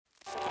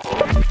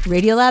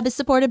Radiolab is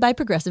supported by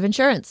Progressive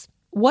Insurance.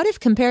 What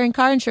if comparing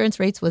car insurance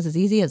rates was as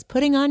easy as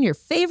putting on your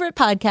favorite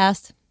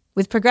podcast?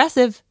 With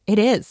Progressive, it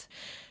is.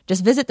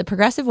 Just visit the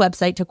Progressive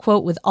website to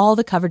quote with all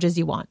the coverages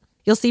you want.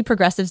 You'll see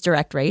Progressive's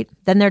direct rate.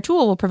 Then their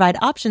tool will provide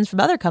options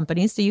from other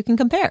companies so you can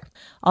compare.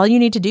 All you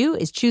need to do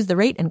is choose the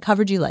rate and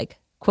coverage you like.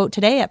 Quote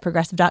today at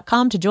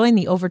Progressive.com to join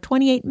the over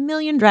 28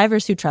 million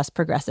drivers who trust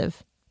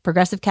Progressive.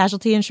 Progressive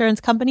Casualty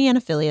Insurance Company and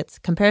Affiliates.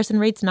 Comparison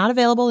rates not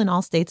available in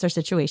all states or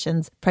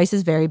situations.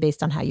 Prices vary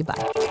based on how you buy.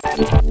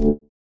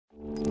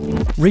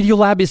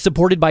 Radiolab is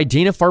supported by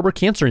Dana-Farber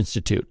Cancer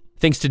Institute.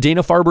 Thanks to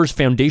Dana-Farber's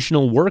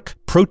foundational work,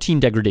 protein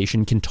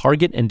degradation can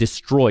target and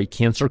destroy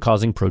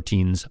cancer-causing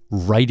proteins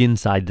right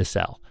inside the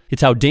cell.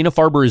 It's how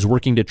Dana-Farber is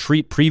working to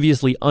treat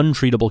previously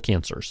untreatable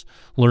cancers.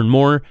 Learn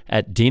more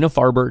at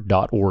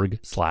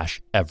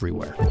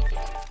danafarber.org/everywhere.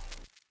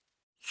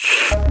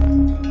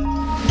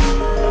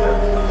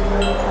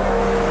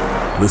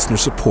 Listener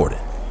supported.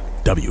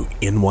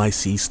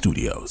 WNYC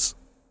Studios.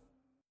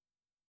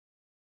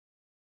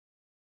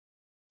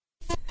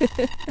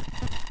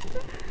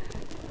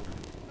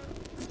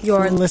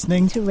 You're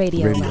listening to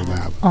Radio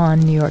Lab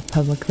on New York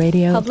Public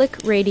Radio. Public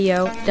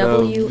Radio,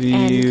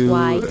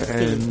 WNYC.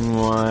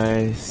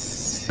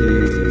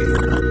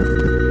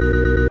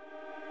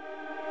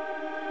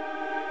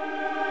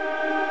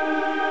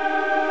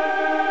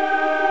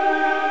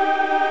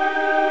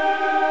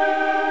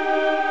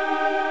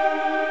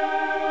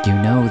 You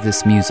know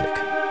this music.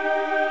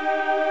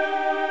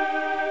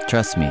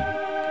 Trust me,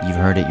 you've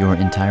heard it your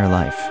entire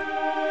life.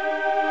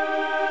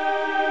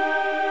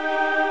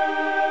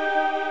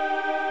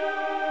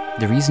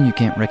 The reason you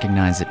can't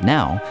recognize it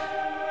now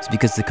is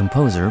because the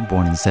composer,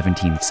 born in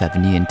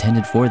 1770,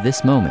 intended for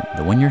this moment,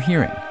 the one you're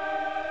hearing,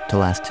 to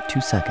last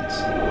 2 seconds.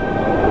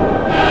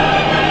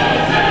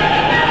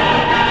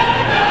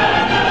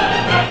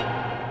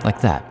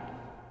 Like that.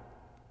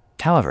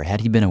 However,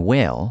 had he been a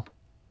whale,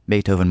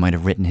 Beethoven might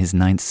have written his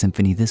Ninth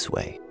Symphony this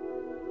way.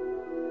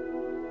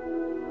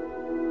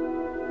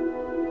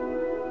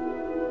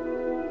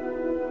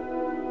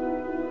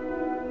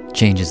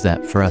 Changes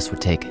that for us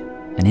would take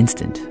an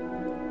instant,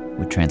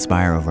 would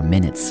transpire over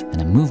minutes, and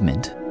a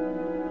movement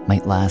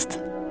might last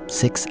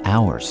 6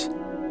 hours.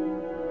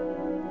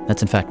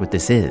 That's in fact what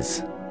this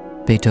is.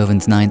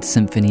 Beethoven's Ninth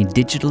Symphony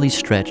digitally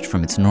stretched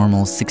from its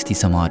normal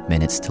 60-some-odd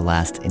minutes to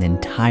last an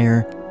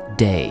entire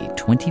day,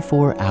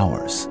 24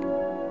 hours.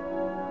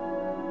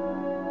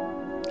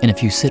 And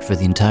if you sit for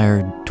the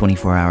entire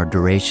 24-hour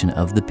duration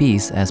of the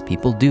piece, as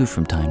people do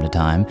from time to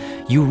time,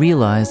 you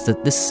realize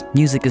that this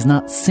music is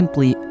not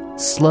simply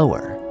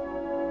slower.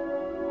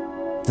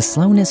 The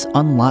slowness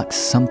unlocks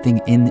something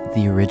in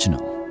the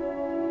original.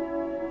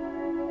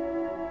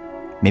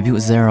 Maybe it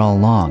was there all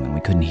along and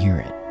we couldn't hear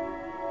it.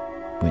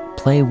 We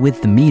play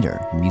with the meter.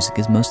 Music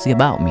is mostly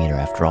about meter,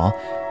 after all,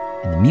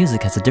 and the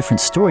music has a different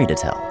story to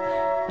tell.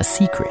 A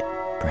secret,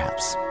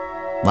 perhaps.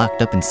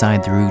 Locked up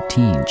inside the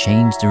routine,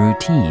 change the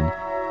routine,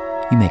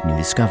 you make new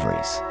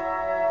discoveries.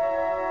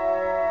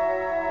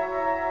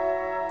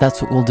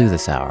 That's what we'll do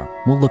this hour.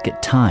 We'll look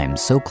at time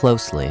so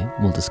closely,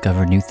 we'll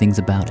discover new things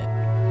about it.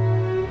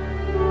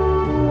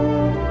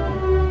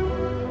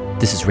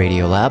 This is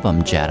Radiolab.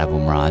 I'm Jad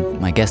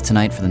Abumrad. My guest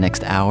tonight for the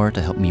next hour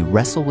to help me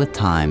wrestle with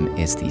time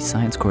is the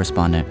science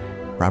correspondent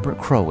Robert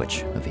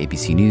Krulwich of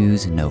ABC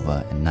News,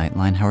 Nova, and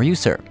Nightline. How are you,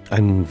 sir?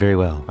 I'm very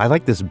well. I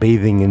like this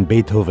bathing in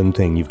Beethoven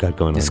thing you've got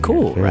going on. It's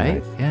cool,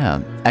 right? Nice.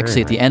 Yeah.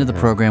 Actually, at the end of the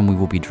program, we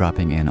will be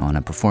dropping in on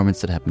a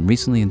performance that happened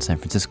recently in San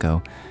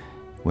Francisco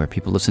where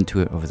people listened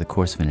to it over the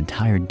course of an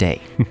entire day.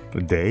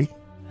 A day?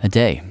 A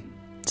day.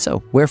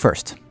 So, where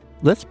first?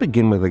 Let's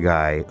begin with a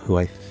guy who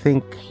I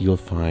think you'll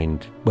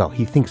find, well,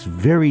 he thinks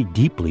very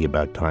deeply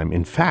about time.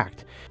 In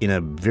fact, in a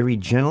very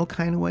gentle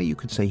kind of way, you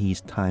could say he's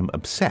time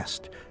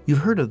obsessed. You've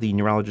heard of the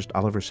neurologist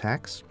Oliver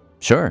Sacks?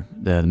 Sure.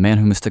 The man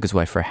who mistook his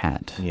wife for a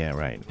hat. Yeah,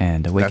 right.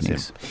 And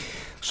Awakenings. That's him.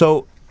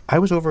 So, I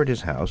was over at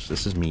his house.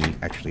 This is me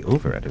actually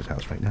over at his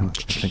house right now.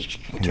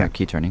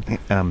 Key turning.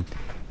 And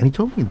he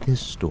told me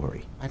this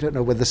story. I don't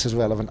know whether this is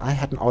relevant. I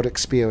had an odd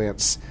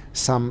experience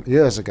some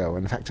years ago,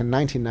 in fact in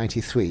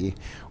 1993,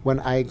 when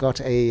I got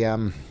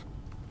a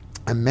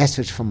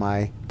message from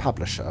my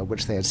publisher,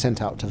 which they had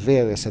sent out to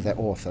various of their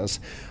authors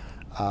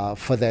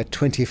for their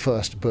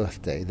 21st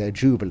birthday, their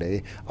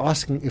jubilee,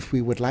 asking if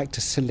we would like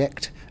to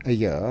select a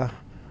year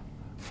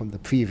from the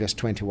previous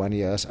 21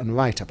 years and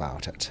write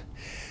about it.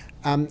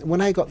 When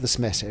I got this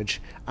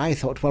message, I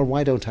thought, well,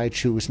 why don't I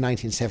choose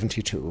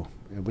 1972,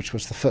 which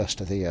was the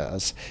first of the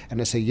years,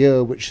 and it's a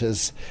year which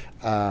is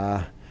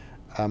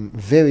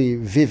very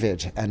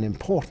vivid and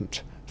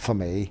important for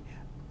me,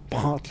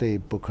 partly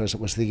because it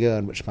was the year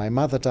in which my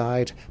mother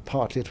died,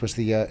 partly it was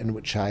the year in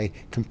which I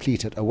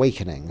completed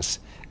Awakenings,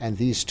 and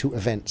these two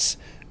events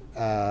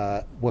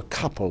were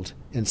coupled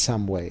in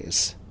some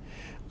ways.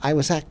 I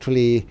was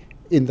actually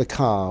in the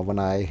car when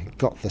I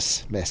got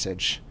this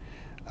message.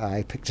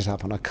 I picked it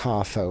up on a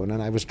car phone,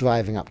 and I was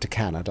driving up to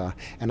Canada,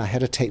 and I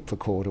had a tape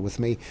recorder with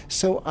me.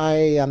 So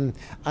I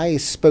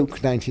spoke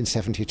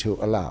 1972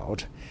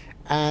 aloud,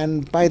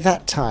 And by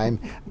that time,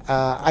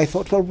 I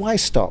thought, well, why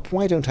stop?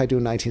 Why don't I do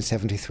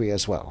 1973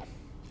 as well?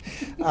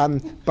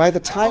 By the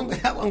time...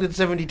 How long did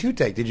 72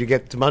 take? Did you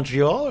get to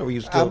Montreal, or were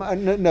you still...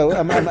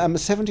 No,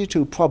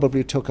 72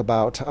 probably took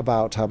about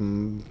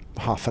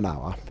half an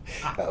hour.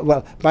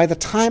 Well, by the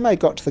time I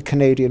got to the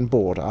Canadian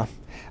border,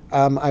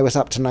 I was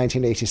up to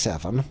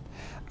 1987.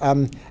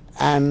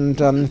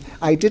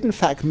 I did, in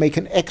fact, make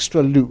an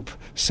extra loop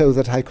so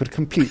that I could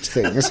complete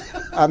things.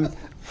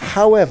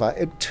 However,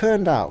 it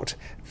turned out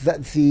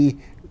that the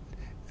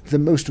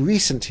most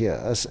recent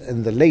years,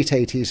 in the late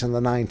 80s and the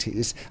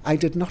 90s, I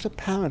did not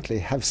apparently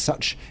have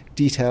such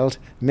detailed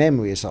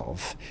memories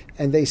of,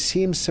 and they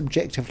seem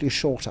subjectively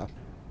shorter.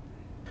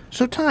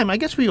 So time, I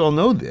guess we all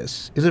know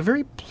this, is a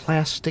very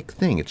plastic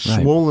thing. It's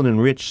Right. swollen and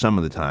rich some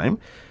of the time,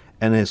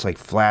 and it's like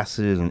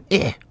flaccid and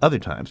other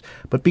times.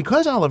 But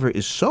because Oliver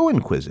is so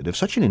inquisitive,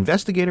 such an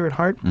investigator at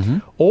heart,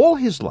 all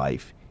his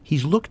life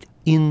he's looked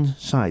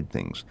inside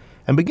things.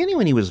 And beginning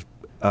when he was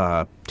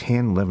 10,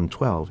 11,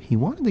 12, he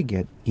wanted to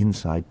get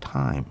inside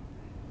time.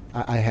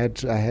 I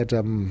had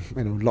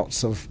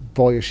lots of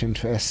boyish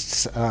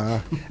interests,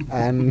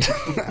 and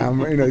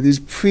these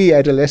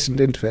pre-adolescent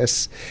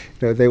interests.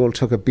 They all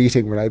took a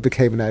beating when I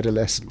became an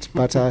adolescent.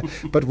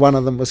 But one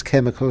of them was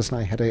chemicals, and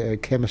I had a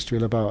chemistry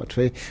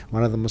laboratory.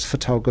 One of them was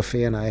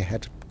photography, and I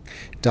had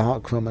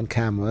darkroom and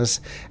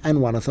cameras.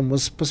 And one of them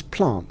was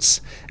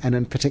plants, and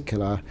in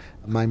particular,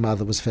 my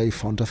mother was very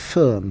fond of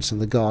ferns, and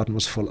the garden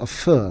was full of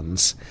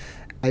ferns.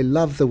 I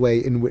love the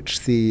way in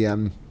which the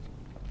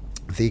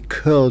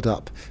curled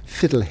up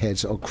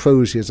fiddleheads or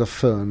croziers of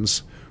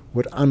ferns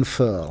would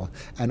unfurl,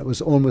 and it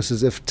was almost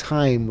as if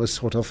time was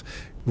sort of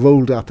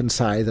rolled up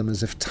inside them,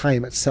 as if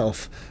time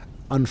itself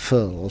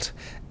unfurled.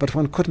 But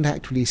one couldn't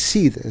actually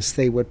see this.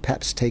 They would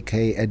perhaps take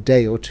a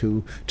day or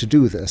two to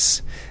do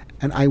this.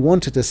 And I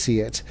wanted to see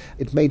it.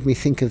 It made me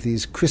think of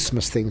these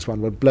Christmas things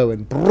one would blow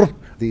in,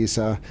 these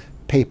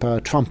paper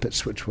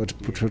trumpets which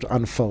would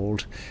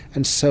unfold.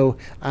 And so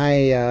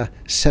I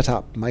set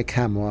up my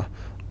camera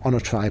on a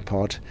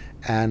tripod,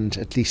 and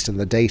at least in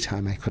the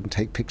daytime, I couldn't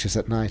take pictures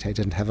at night, I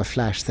didn't have a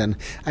flash then,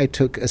 I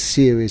took a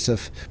series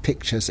of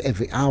pictures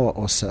every hour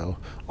or so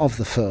of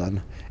the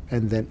fern,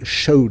 and then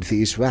showed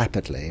these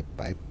rapidly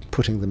by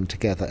putting them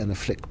together in a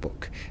flick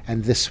book.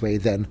 And this way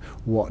then,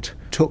 what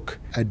took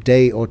a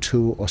day or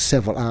two or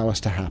several hours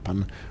to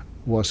happen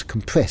was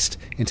compressed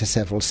into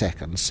several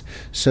seconds.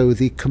 So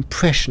the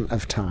compression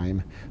of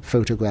time,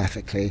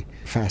 photographically,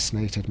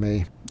 fascinated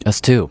me.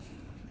 Us too.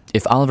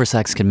 If Oliver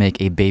Sacks can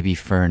make a baby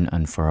fern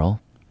unfurl,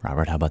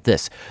 Robert, how about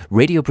this?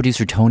 Radio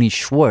producer Tony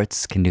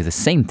Schwartz can do the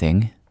same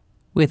thing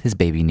with his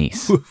baby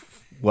niece.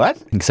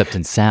 What? Except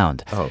in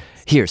sound. Oh.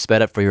 Here,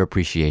 sped up for your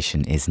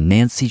appreciation, is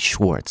Nancy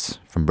Schwartz,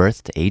 from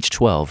birth to age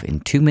 12,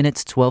 in 2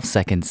 minutes, 12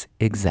 seconds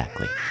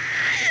exactly.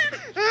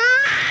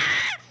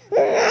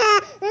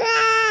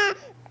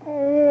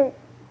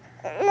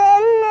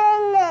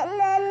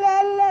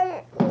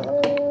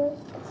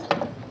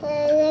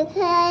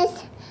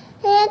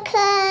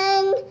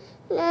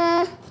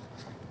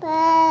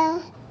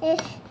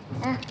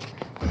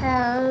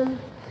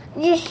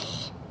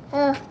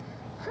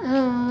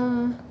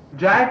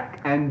 Jack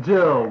and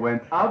Jill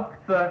went up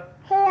the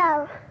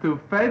hill to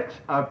fetch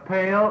a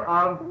pail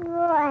of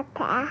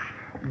water.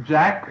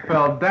 Jack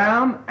fell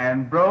down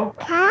and broke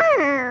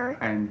down,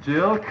 and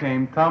Jill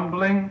came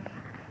tumbling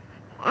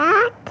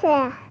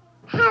after.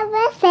 Happy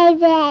birthday,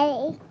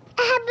 Daddy.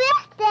 Happy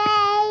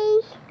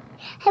birthday.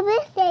 Happy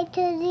birthday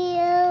to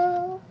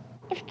you.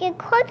 If you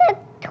call the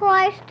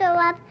toy store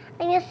up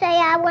and you say,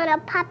 I want a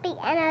puppy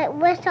and a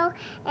whistle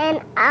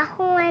and a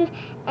horn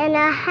and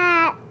a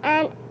hat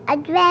and a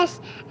dress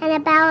and a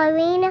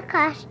ballerina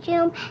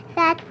costume,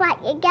 that's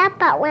what you get.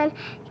 But when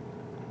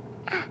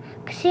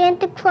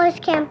Santa Claus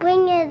can't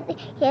bring you,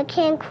 you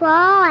can't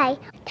cry.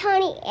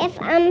 Tony, if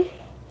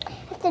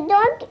the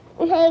dog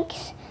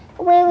makes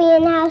wee-wee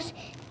in the house,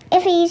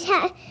 if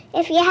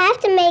you have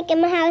to make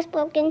him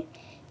housebroken,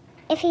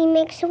 if he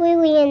makes a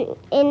wee-wee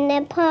in the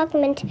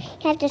apartment,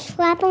 you have to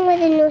slap him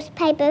with a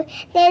newspaper.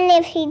 Then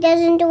if he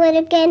doesn't do it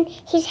again,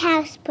 he's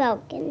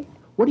housebroken.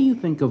 What do you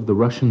think of the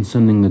Russians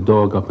sending the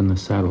dog up in the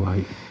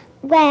satellite?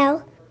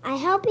 Well, I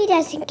hope he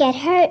doesn't get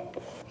hurt.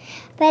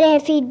 But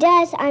if he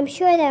does, I'm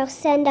sure they'll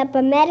send up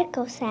a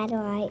medical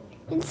satellite.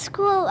 In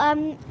school,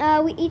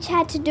 we each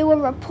had to do a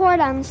report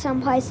on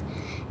someplace.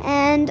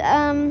 And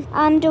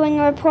I'm doing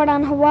a report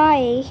on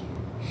Hawaii.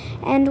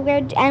 And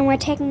we're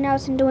taking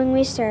notes and doing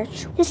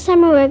research. This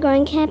summer we're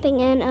going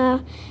camping,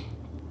 and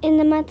in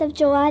the month of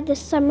July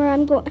this summer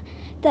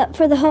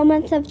for the whole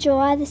month of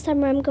July this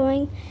summer I'm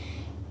going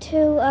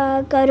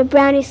to go to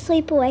Brownie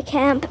Sleepaway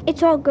Camp.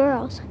 It's all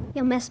girls.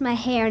 You'll miss my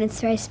hair, and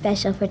it's very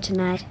special for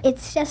tonight.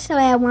 It's just the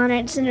way I want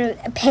it. It's in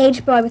a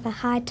page boy with a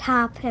high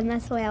top, and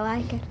that's the way I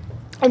like it.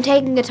 I'm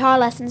taking guitar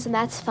lessons, and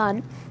that's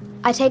fun.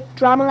 I take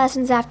drama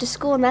lessons after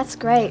school, and that's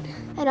great.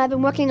 And I've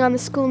been working on the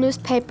school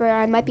newspaper.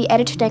 I might be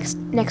editor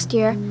next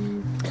year.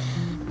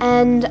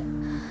 And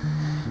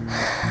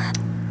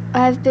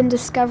I've been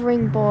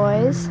discovering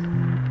boys.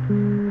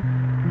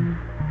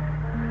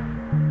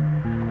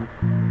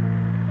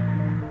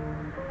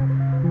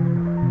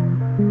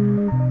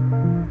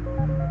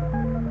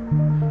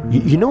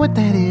 You know what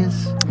that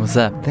is? What's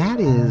that? That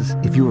is,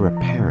 if you were a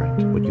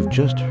parent, what you've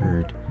just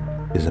heard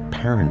is a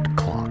parent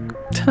clock.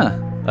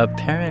 A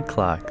parent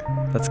clock.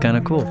 That's kind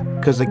of cool.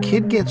 Because a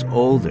kid gets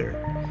older,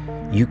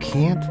 you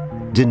can't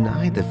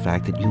deny the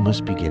fact that you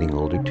must be getting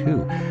older too.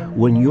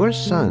 When your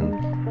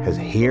son has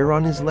hair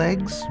on his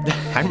legs,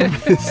 I remember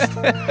this.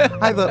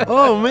 I thought,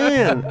 oh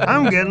man,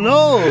 I'm getting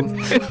old.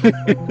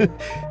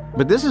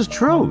 But this is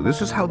true.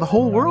 This is how the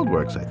whole world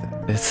works, I think.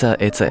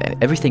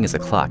 Everything is a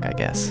clock, I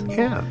guess.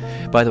 Yeah.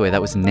 By the way, that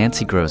was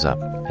Nancy Grows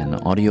Up, an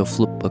audio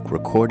flipbook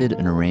recorded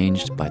and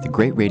arranged by the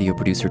great radio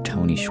producer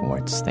Tony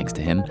Schwartz. Thanks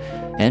to him,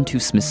 and to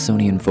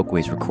Smithsonian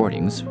Folkways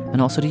Recordings,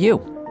 and also to you,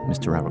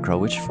 Mr. Robert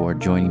Krulwich, for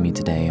joining me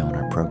today on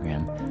our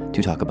program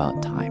to talk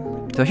about time.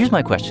 So here's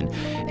my question.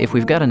 If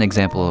we've got an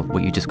example of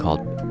what you just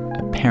called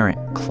a parent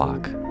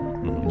clock,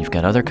 and you've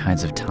got other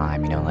kinds of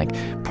time,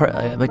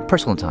 like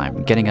personal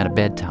time, getting out of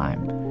bed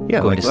time, yeah,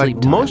 going to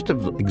sleep time. Most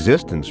of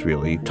existence,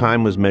 really,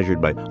 time was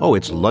measured by,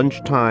 it's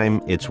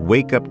lunchtime, it's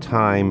wake-up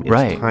time,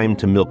 it's time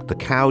to milk the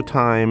cow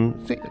time,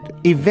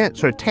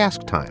 events or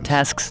task time.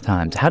 Tasks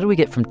times. How do we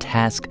get from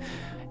task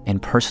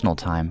and personal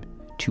time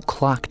to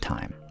clock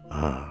time?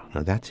 Now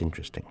that's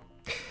interesting.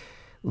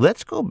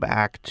 Let's go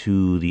back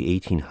to the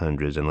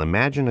 1800s and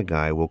imagine a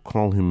guy, we'll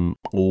call him,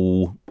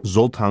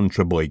 Zoltan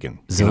Treboygan.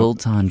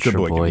 Zoltan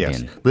Treboygan.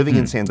 Yes, living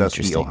in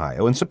Sandusky,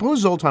 Ohio. And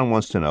suppose Zoltan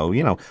wants to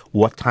know,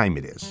 what time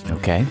it is.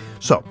 Okay.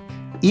 So,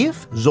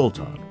 if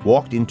Zoltan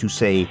walked into,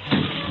 say,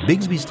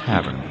 Bigsby's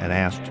Tavern and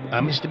asked,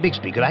 Mr.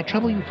 Bigsby, could I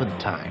trouble you for the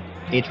time?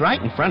 It's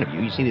right in front of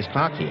you. You see this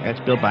clock here? It's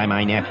built by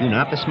my nephew,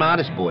 not the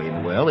smartest boy in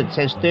the world. It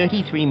says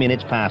 33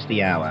 minutes past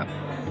the hour.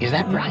 Is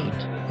that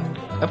right?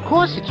 Of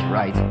course it's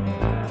right.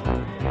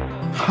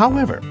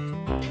 However,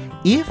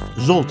 if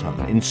Zoltan,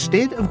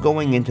 instead of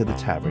going into the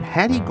tavern,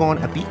 had he gone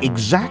at the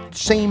exact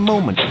same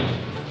moment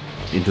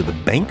into the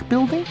bank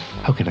building?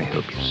 How can I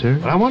help you, sir?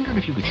 Well, I wondered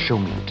if you could show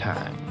me the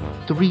time.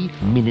 3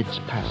 minutes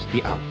past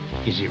the hour.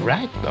 Is it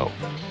right, though?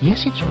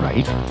 Yes, it's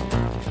right.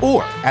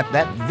 Or, at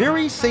that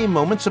very same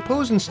moment,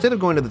 suppose instead of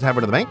going to the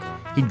tavern or the bank,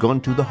 he'd gone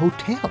to the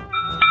hotel.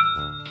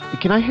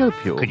 Can I help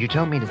you? Could you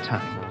tell me the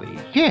time, please?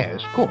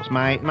 Yes, of course.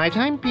 My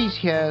timepiece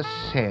here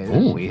says...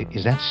 Oh,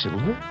 is that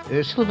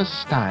silver? Silver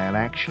style,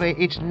 actually.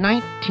 It's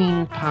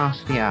 19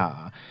 past the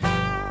hour.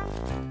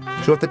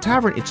 So at the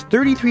tavern, it's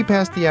 33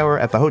 past the hour.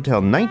 At the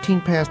hotel,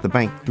 19 past. The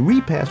bank,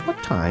 3 past.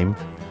 What time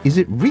is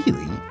it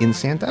really in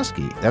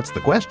Sandusky? That's the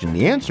question.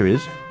 The answer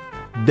is,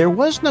 there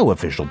was no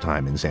official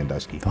time in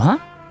Sandusky. Huh?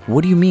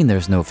 What do you mean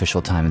there's no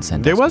official time in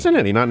Sandusky? There wasn't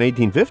any, not in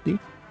 1850.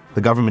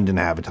 The government didn't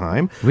have a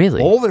time.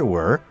 Really? All there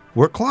were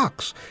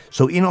clocks.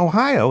 So in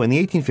Ohio in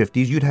the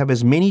 1850s, you'd have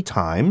as many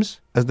times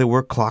as there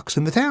were clocks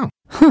in the town.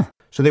 Huh.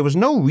 So there was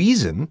no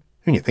reason,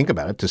 when you think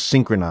about it, to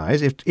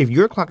synchronize. If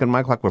your clock and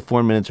my clock were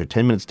 4 minutes or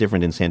 10 minutes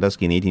different in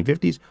Sandusky in the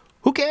 1850s,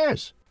 who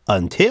cares?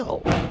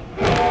 Until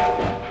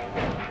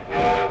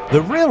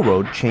the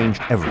railroad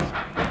changed everything.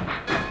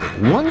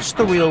 Once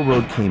the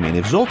railroad came in,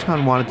 if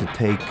Zoltan wanted to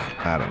take,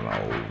 I don't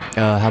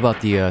know... how about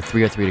the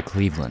 303 to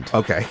Cleveland?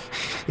 Okay.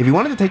 If he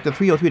wanted to take the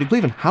 303 to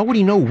Cleveland, how would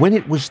he know when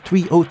it was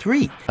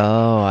 303?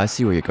 Oh, I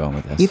see where you're going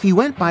with this. If he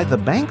went by the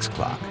bank's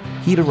clock,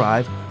 he'd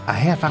arrive a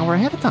half hour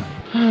ahead of time.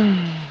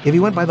 If he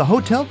went by the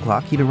hotel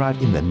clock, he'd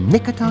arrive in the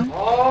nick of time.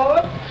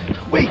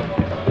 Wait.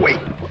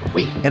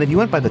 And if he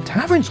went by the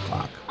tavern's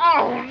clock...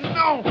 Oh,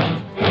 no!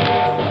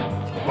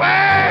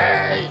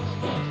 Wait!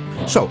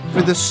 So,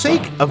 for the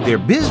sake of their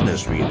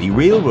business, really,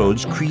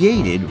 railroads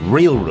created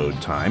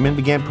railroad time and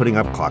began putting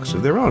up clocks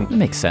of their own. That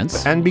makes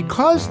sense. And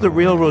because the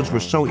railroads were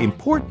so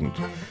important,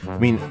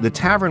 the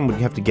tavern would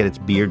have to get its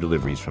beer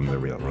deliveries from the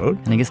railroad.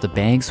 And I guess the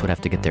banks would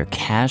have to get their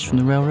cash from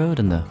the railroad,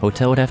 and the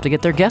hotel would have to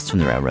get their guests from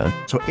the railroad.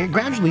 So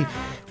gradually,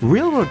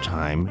 railroad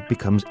time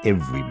becomes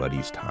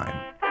everybody's time.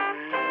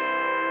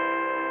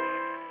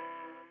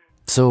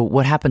 So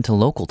what happened to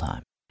local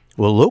time?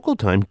 Well, local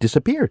time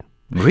disappeared.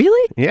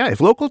 Really? Yeah, if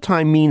local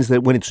time means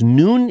that when it's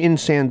noon in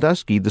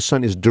Sandusky, the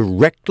sun is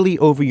directly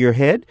over your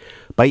head,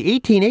 by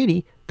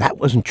 1880, that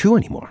wasn't true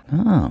anymore.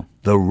 Oh.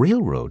 The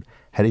railroad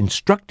had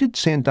instructed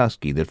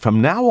Sandusky that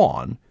from now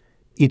on,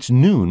 its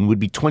noon would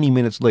be 20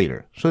 minutes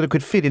later, so that it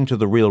could fit into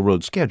the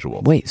railroad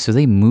schedule. Wait, so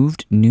they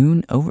moved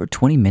noon over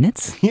 20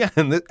 minutes? Yeah,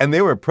 and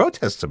there were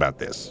protests about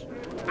this.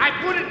 I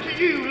put it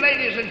to you,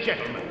 ladies and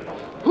gentlemen.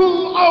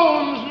 Who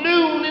owns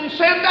noon in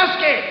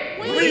Sandusky?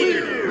 We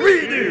do!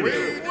 We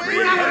do!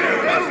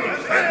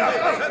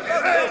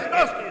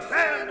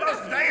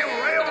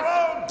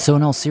 So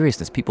in all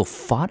seriousness, people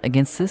fought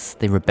against this?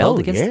 They rebelled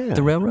against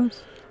the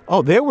railroads?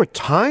 Oh, there were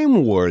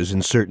time wars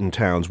in certain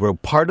towns where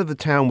part of the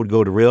town would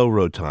go to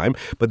railroad time,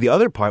 but the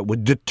other part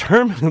would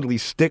determinedly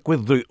stick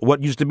with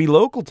what used to be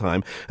local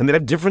time, and they'd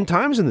have different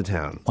times in the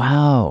town.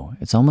 Wow.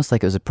 It's almost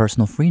like it was a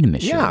personal freedom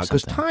issue. Yeah,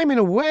 because time in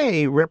a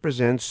way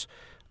represents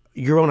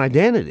your own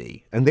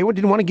identity, and they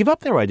didn't want to give up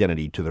their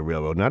identity to the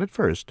railroad, not at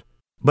first.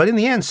 But in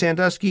the end,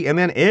 Sandusky and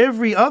then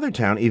every other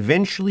town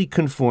eventually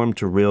conformed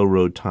to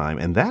railroad time,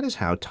 and that is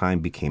how time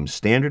became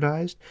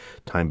standardized,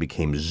 time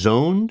became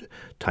zoned,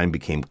 time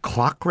became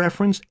clock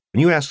referenced.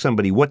 When you ask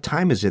somebody, what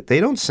time is it?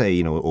 They don't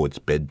say, oh, it's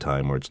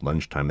bedtime or it's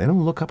lunchtime. They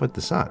don't look up at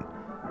the sun.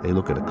 They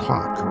look at a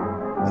clock,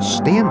 a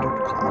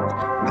standard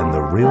clock, and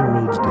the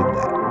railroads did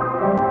that.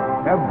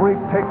 Every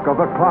tick of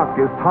the clock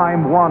is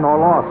time won or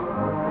lost.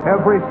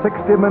 Every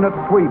 60-minute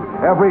sweep,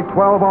 every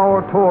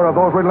 12-hour tour of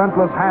those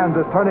relentless hands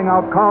is turning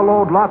out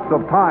carload lots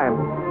of time.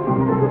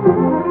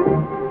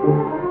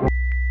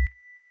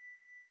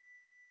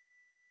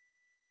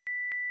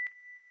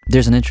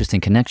 There's an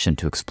interesting connection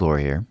to explore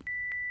here,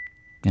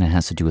 and it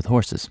has to do with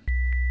horses.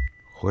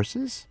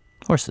 Horses?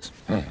 Horses.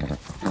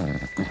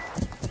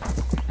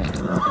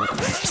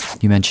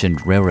 You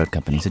mentioned railroad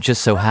companies. It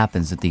just so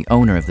happens that the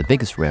owner of the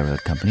biggest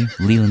railroad company,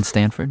 Leland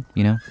Stanford,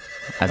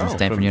 as in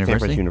Stanford University.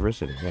 Stanford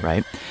University, yeah.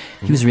 Right?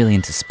 He was really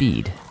into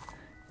speed,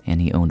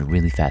 and he owned a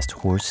really fast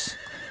horse,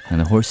 and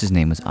the horse's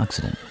name was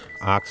Occident.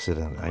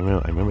 Occident. I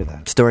remember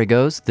that. Story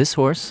goes, this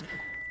horse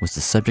was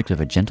the subject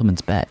of a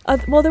gentleman's bet.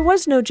 Well, there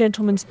was no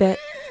gentleman's bet.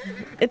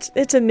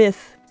 It's a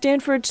myth.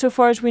 Stanford, so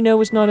far as we know,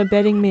 was not a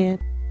betting man.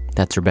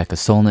 That's Rebecca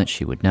Solnit.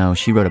 She would know.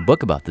 She wrote a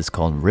book about this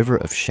called River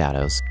of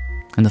Shadows.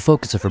 And the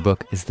focus of her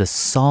book is the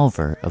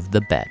solver of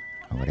the bet,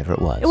 or whatever it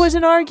was. It was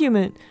an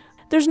argument.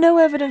 There's no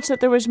evidence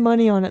that there was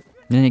money on it.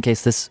 In any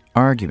case, this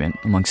argument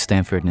amongst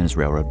Stanford and his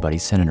railroad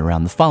buddies centered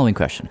around the following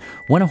question.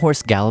 When a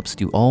horse gallops,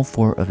 do all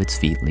four of its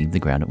feet leave the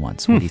ground at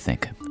once? What do you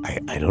think?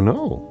 I don't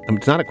know.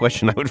 It's not a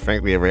question I would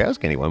frankly ever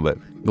ask anyone, but...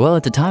 Well,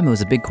 at the time, it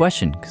was a big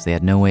question, because they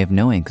had no way of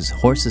knowing, because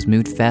horses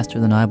moved faster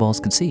than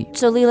eyeballs could see.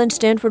 So Leland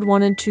Stanford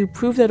wanted to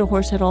prove that a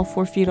horse had all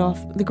 4 feet off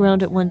the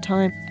ground at one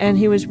time, and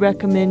he was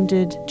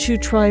recommended to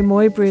try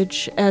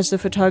Muybridge as the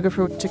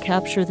photographer to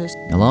capture this.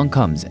 Along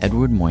comes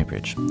Edward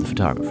Muybridge, the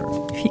photographer.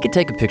 If he could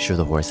take a picture of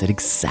the horse at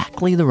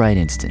exactly the right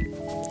instant,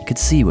 he could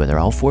see whether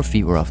all 4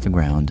 feet were off the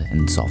ground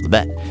and solve the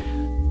bet.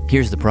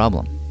 Here's the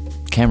problem.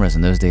 Cameras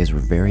in those days were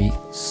very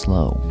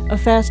slow. A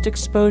fast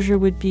exposure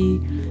would be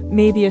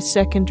maybe a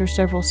second or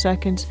several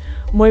seconds.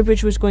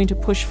 Muybridge was going to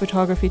push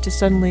photography to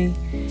suddenly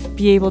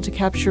be able to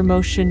capture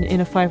motion in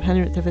a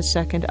 500th of a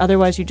second.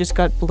 Otherwise, you just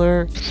got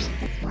blur.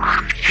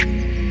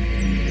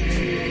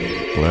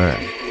 Blur.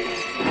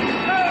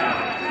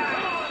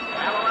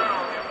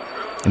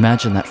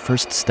 Imagine that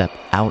first step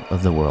out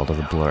of the world of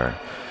the blur.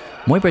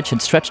 Muybridge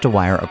had stretched a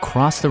wire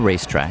across the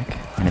racetrack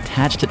and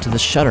attached it to the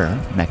shutter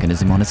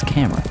mechanism on his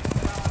camera.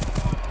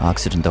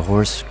 Occident the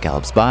horse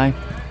gallops by,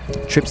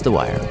 trips the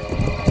wire,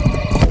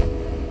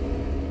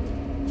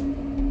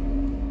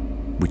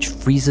 which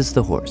freezes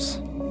the horse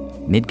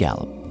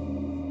mid-gallop,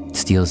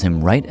 steals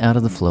him right out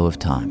of the flow of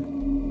time.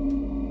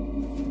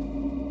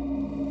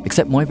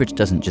 Except Muybridge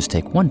doesn't just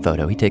take one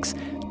photo, he takes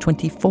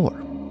 24.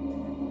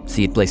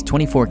 See, he'd placed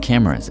 24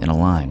 cameras in a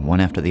line,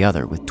 one after the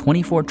other, with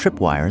 24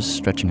 tripwires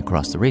stretching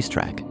across the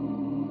racetrack.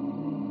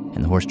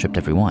 And the horse tripped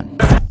every one.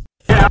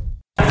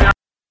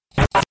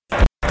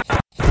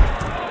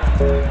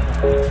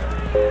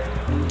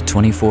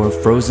 24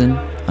 frozen,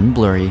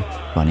 unblurry,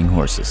 running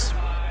horses.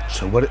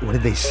 So what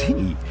did they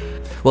see?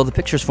 Well, the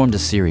pictures formed a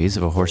series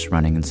of a horse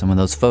running, and some of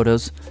those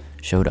photos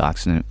showed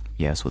Occident,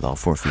 yes, with all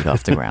 4 feet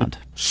off the ground.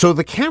 So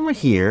the camera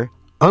here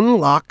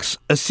unlocks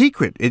a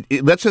secret.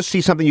 It lets us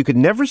see something you could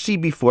never see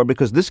before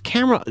because this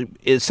camera,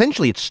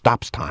 essentially, it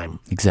stops time.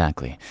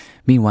 Exactly.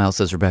 Meanwhile,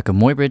 says Rebecca,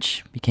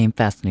 Muybridge became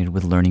fascinated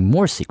with learning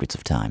more secrets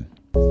of time.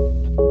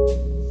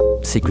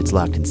 Secrets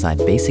locked inside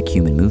basic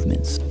human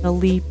movements. A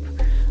leap,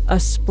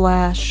 a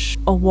splash,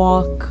 a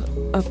walk,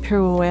 a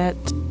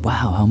pirouette.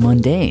 Wow, how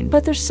mundane.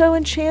 But they're so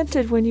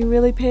enchanted when you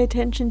really pay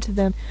attention to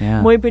them.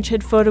 Yeah. Muybridge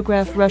had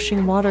photographed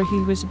rushing water. He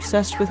was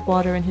obsessed with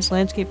water in his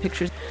landscape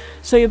pictures.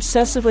 So he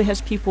obsessively has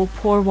people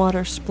pour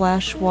water,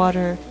 splash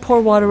water,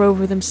 pour water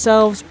over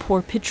themselves,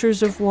 pour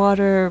pitchers of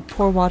water,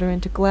 pour water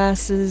into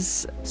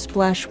glasses,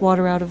 splash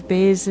water out of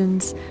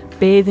basins,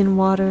 bathe in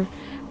water.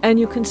 And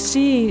you can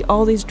see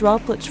all these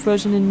droplets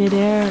frozen in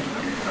midair.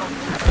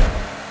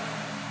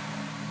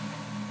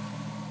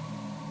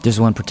 There's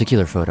one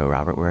particular photo,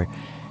 Robert, where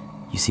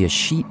you see a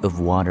sheet of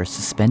water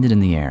suspended in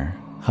the air,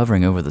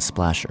 hovering over the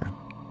splasher.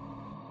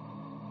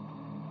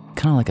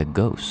 Kind of like a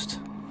ghost.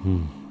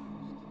 Oh,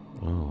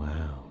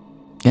 wow.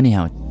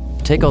 Anyhow,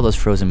 take all those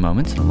frozen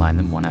moments and align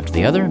them one after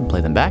the other and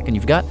play them back, and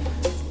you've got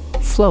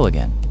flow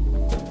again.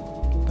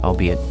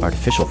 Albeit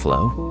artificial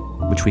flow,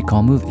 which we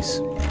call movies.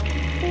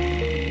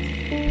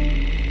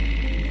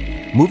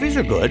 Movies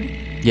are good.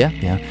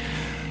 Yeah.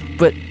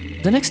 But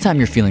the next time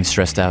you're feeling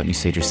stressed out and you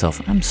say to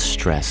yourself, I'm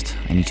stressed,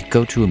 I need to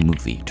go to a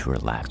movie to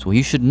relax. Well,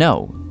 you should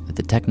know that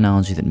the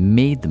technology that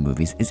made the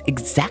movies is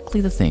exactly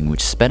the thing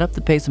which sped up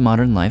the pace of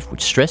modern life,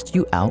 which stressed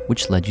you out,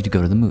 which led you to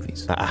go to the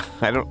movies.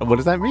 What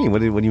does that mean? What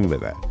do you mean by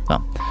that? Well,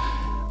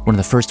 one of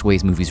the first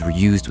ways movies were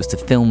used was to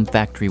film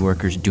factory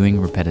workers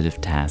doing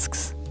repetitive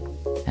tasks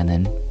and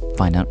then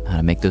find out how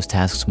to make those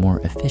tasks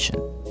more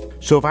efficient.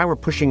 So if I were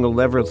pushing a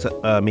lever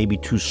maybe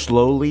too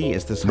slowly,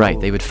 is this... Right,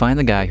 they would find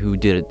the guy who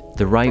did it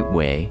the right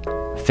way,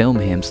 film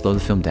him, slow the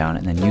film down,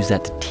 and then use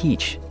that to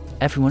teach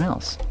everyone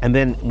else. And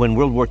then when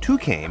World War II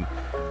came,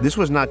 this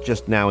was not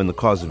just now in the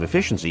cause of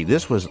efficiency.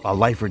 This was a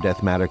life or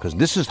death matter because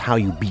this is how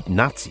you beat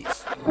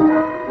Nazis.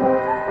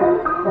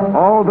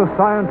 All the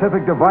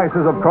scientific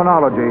devices of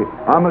chronology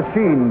are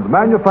machines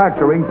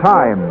manufacturing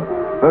time.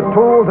 The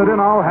tool that in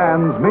our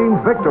hands means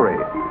victory.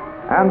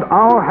 And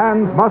our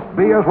hands must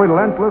be as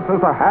relentless as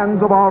the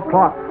hands of our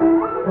clock.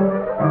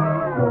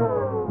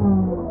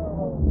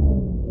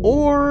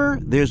 Or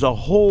there's a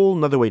whole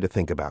nother way to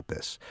think about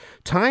this.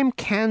 Time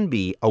can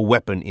be a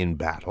weapon in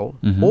battle,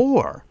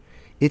 or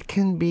it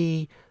can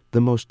be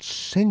the most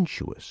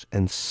sensuous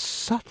and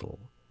subtle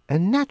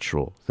and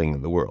natural thing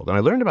in the world. And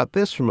I learned about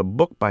this from a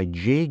book by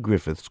Jay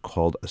Griffiths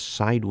called A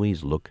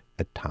Sideways Look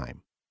at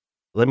Time.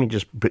 Let me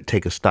just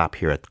take a stop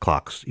here at the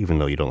clocks, even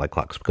though you don't like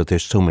clocks, because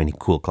there's so many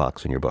cool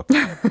clocks in your book.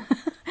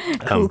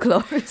 Cool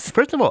clocks.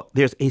 First of all,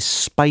 there's a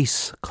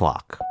spice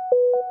clock.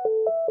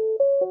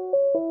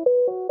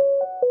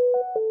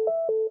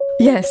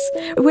 Yes,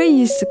 we're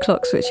used to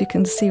clocks which you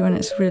can see when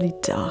it's really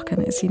dark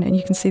and it's, and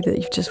you can see that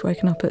you've just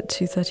woken up at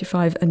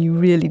 2:35 and you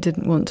really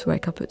didn't want to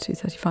wake up at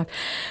 2:35.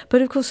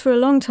 But of course, for a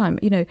long time,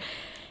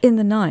 in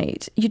the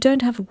night, you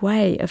don't have a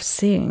way of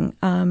seeing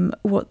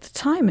what the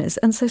time is.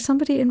 And so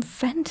somebody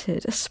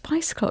invented a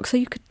spice clock so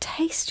you could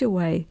taste your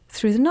way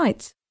through the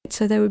night.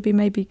 So there would be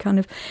maybe kind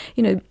of,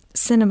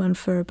 cinnamon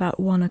for about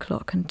 1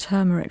 o'clock and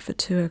turmeric for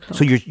 2 o'clock.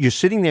 So you're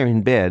sitting there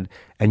in bed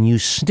and you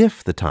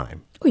sniff the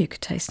time. Or you could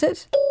taste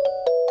it.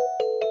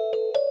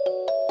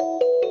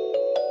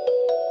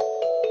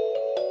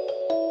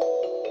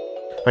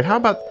 Right, how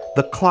about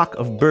the clock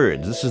of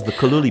birds? This is the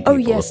Kaluli people. Oh,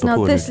 yes. Of Now,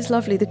 Papua this is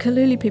lovely. The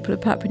Kaluli people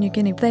of Papua New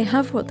Guinea, they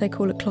have what they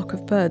call a clock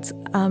of birds,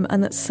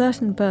 and that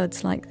certain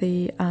birds, like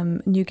the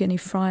New Guinea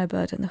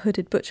friarbird and the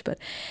hooded butcherbird,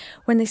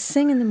 when they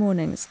sing in the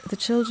mornings, the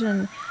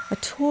children are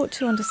taught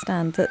to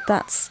understand that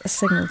that's a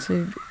signal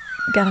to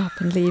get up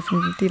and leave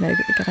and,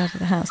 get out of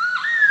the house.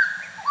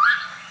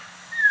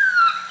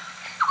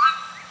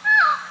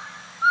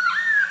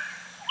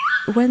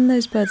 When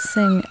those birds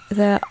sing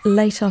their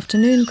late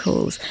afternoon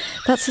calls,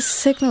 that's a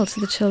signal to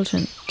the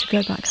children to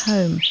go back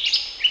home.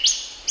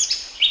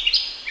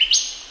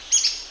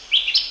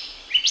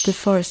 The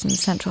forest in the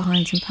Central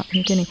Highlands in Papua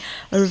New Guinea,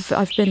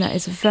 I've been there,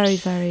 it's a very,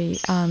 very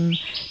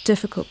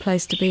difficult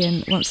place to be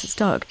in once it's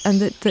dark, and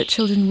that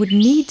children would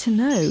need to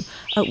know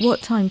at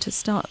what time to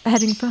start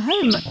heading for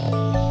home.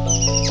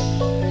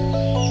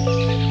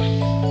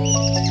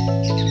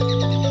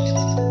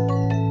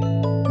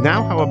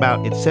 Now, how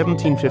about it's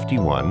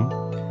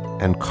 1751,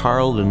 and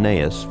Carl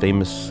Linnaeus,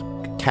 famous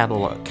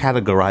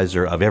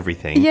categorizer of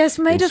everything,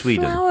 made in a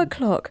Sweden. Flower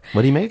clock.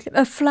 What did he make?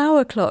 A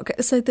flower clock,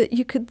 so that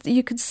you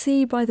could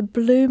see by the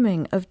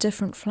blooming of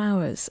different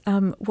flowers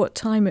what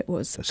time it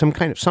was.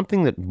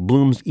 Something that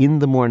blooms in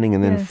the morning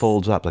and then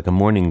folds up, like a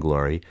morning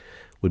glory,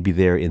 would be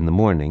there in the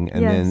morning,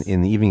 and then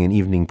in the evening, an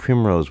evening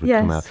primrose would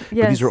come out.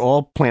 But these are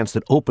all plants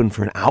that open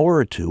for an hour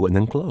or two and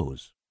then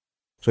close.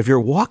 So if you're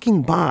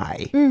walking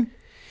by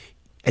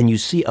and you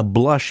see a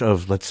blush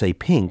of, let's say,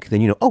 pink,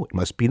 then you know, oh, it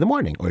must be the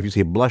morning. Or if you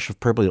see a blush of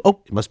purple,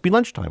 oh, it must be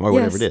lunchtime, or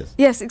whatever it is.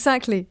 Yes,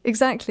 exactly.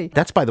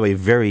 That's, by the way,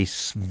 very,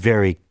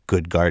 very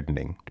good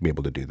gardening to be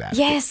able to do that.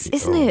 Yes,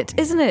 isn't it?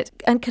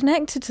 And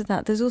connected to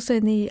that, there's also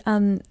in the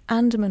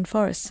Andaman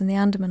forests and the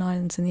Andaman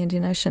Islands in the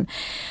Indian Ocean,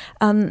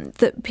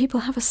 that people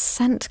have a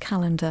scent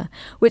calendar,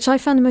 which I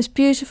found the most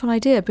beautiful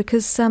idea,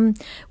 because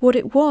what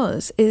it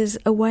was is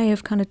a way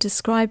of kind of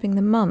describing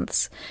the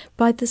months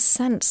by the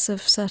scents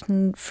of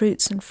certain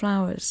fruits and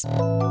flowers.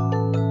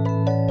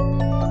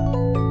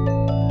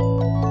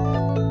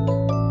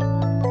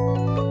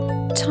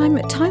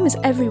 Time is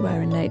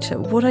everywhere in nature.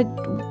 One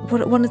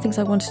of the things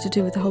I wanted to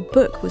do with the whole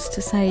book was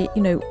to say,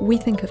 we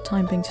think of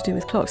time being to do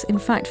with clocks. In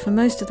fact, for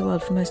most of the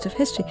world, for most of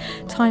history,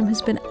 time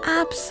has been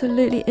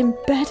absolutely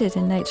embedded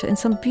in nature in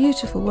some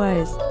beautiful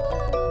ways.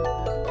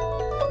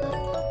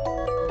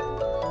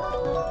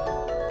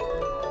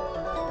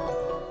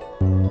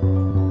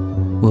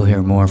 We'll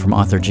hear more from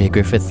author Jay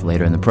Griffith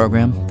later in the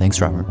program.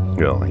 Thanks, Robert.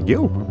 Yeah, thank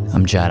you.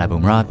 I'm Jad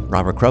Abumrad.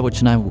 Robert Krulwich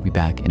and I will be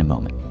back in a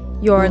moment.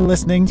 You're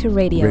listening to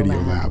Radio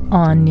Lab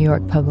on New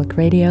York Public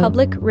Radio.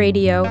 Public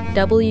Radio,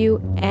 WNYC.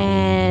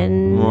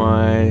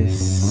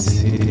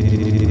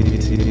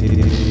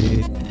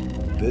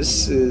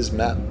 This is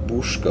Matt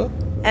Bushko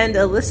and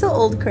Alyssa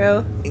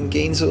Oldcrow in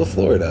Gainesville,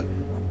 Florida.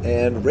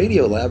 And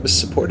Radiolab is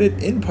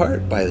supported in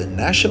part by the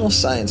National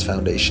Science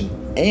Foundation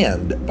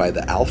and by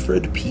the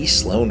Alfred P.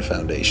 Sloan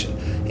Foundation,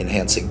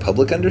 enhancing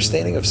public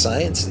understanding of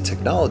science and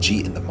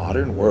technology in the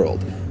modern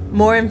world.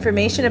 More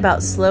information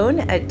about Sloan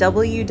at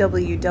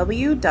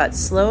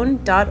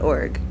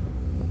www.sloan.org.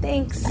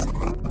 Thanks.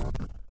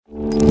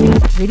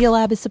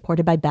 Radiolab is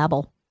supported by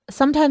Babbel.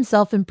 Sometimes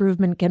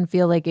self-improvement can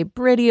feel like a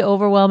pretty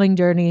overwhelming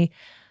journey.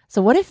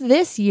 So what if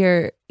this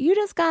year you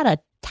just got a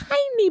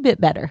tiny bit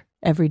better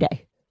every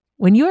day?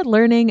 When you're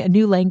learning a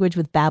new language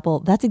with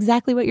Babbel, that's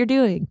exactly what you're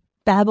doing.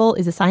 Babbel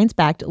is a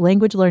science-backed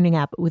language learning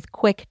app with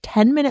quick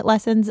 10-minute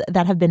lessons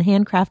that have been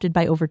handcrafted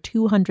by over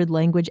 200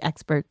 language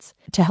experts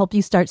to help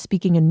you start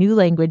speaking a new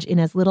language in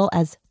as little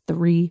as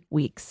 3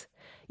 weeks.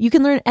 You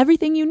can learn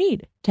everything you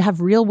need to have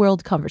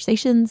real-world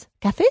conversations,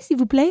 café s'il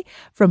vous plaît,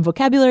 from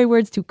vocabulary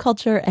words to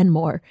culture and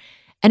more.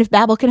 And if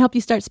Babbel can help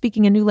you start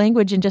speaking a new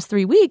language in just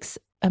 3 weeks,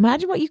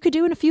 imagine what you could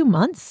do in a few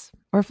months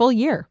or a full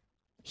year.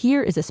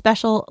 Here is a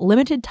special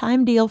limited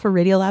time deal for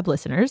Radiolab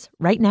listeners.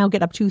 Right now,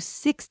 get up to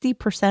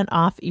 60%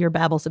 off your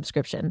Babbel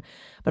subscription,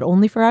 but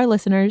only for our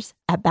listeners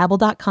at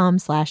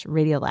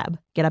babbel.com/Radiolab.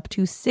 Get up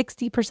to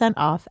 60%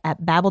 off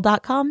at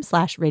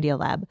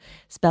babbel.com/Radiolab,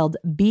 spelled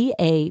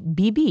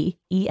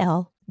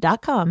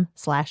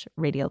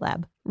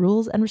BABBEL.com/Radiolab.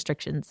 Rules and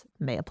restrictions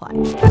may apply.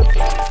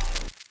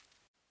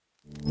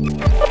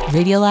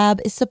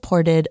 Radiolab is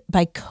supported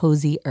by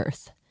Cozy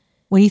Earth.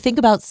 When you think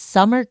about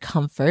summer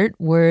comfort,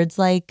 words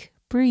like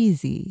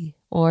breezy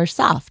or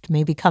soft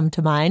maybe come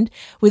to mind.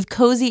 With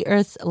Cozy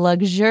Earth's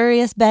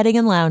luxurious bedding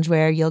and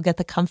loungewear, you'll get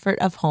the comfort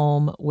of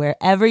home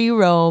wherever you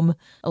roam,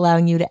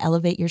 allowing you to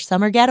elevate your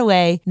summer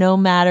getaway no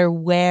matter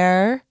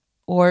where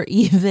or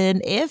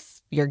even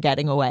if you're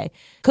getting away.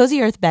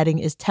 Cozy Earth bedding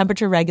is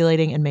temperature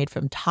regulating and made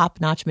from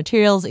top-notch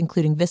materials,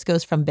 including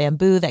viscose from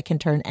bamboo that can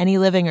turn any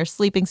living or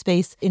sleeping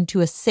space into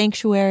a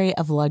sanctuary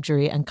of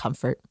luxury and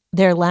comfort.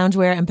 Their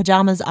loungewear and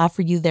pajamas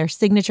offer you their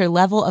signature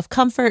level of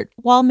comfort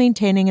while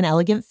maintaining an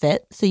elegant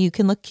fit, so you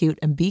can look cute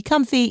and be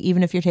comfy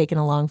even if you're taking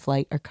a long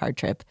flight or car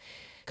trip.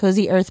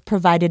 Cozy Earth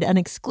provided an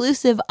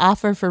exclusive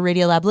offer for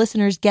Radiolab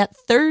listeners. Get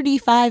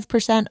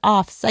 35%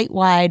 off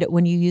site-wide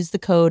when you use the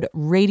code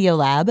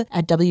RADIOLAB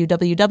at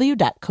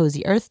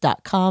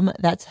www.cozyearth.com.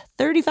 That's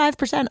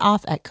 35%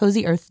 off at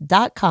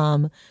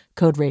cozyearth.com,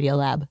 code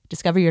RADIOLAB.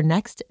 Discover your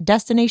next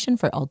destination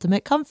for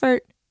ultimate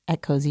comfort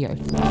at Cozy Earth.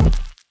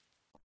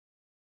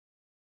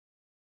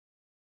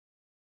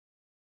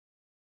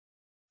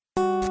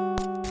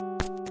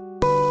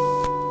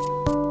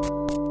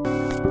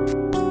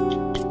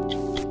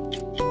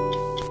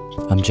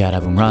 I'm Jad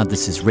Abumrad.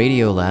 This is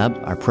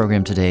Radiolab. Our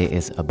program today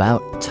is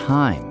about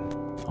time,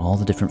 all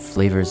the different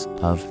flavors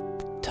of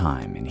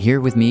time. And here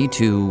with me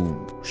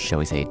to, shall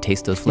we say,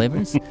 taste those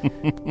flavors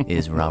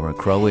is Robert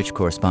Krulwich,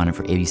 correspondent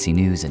for ABC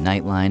News and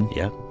Nightline.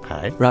 Yeah,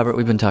 hi. Robert,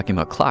 we've been talking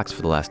about clocks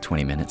for the last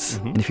 20 minutes.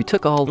 And if you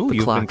took all the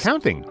you've clocks... been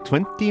counting.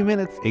 20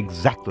 minutes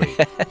exactly.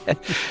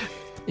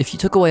 If you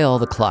took away all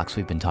the clocks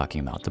we've been talking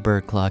about, the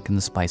bird clock and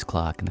the spice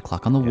clock and the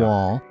clock on the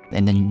wall,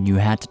 and then you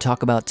had to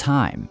talk about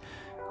time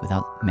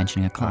without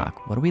mentioning a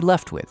clock, what are we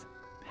left with?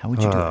 How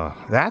would you do it?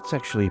 That's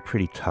actually a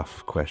pretty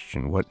tough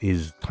question. What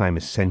is time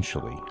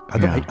essentially? I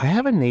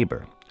have a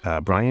neighbor,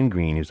 Brian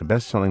Greene, who's a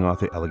best-selling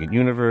author, Elegant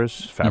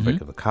Universe, Fabric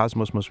of the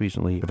Cosmos most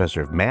recently,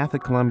 professor of math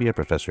at Columbia,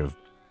 professor of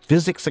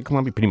physics at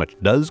Columbia, pretty much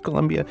does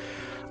Columbia.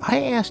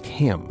 I asked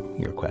him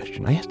your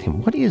question. I asked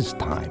him, what is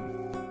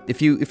time?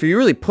 If you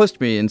really pushed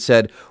me and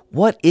said,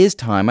 what is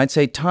time? I'd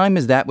say time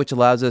is that which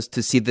allows us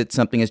to see that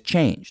something has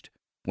changed.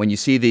 When you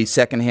see the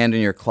second hand in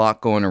your clock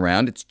going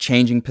around, it's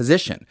changing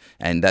position.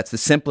 And that's the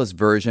simplest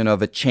version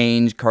of a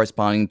change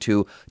corresponding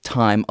to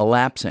time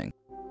elapsing.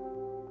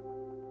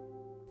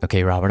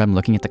 Okay, Robert, I'm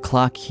looking at the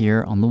clock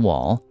here on the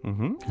wall,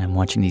 and I'm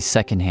watching the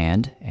second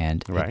hand,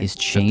 and it is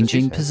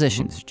changing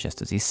positions,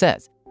 just as he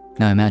says.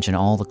 Now imagine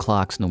all the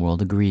clocks in the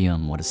world agree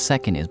on what a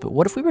second is, but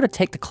what if we were to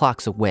take the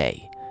clocks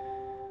away?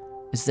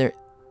 Is there...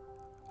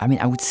 I mean,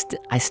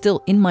 I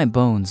still, in my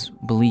bones,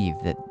 believe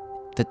that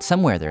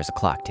somewhere there's a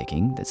clock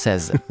ticking that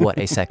says what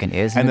a second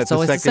is, and it's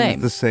always the same. And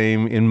that the second is the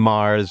same in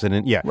Mars and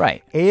in...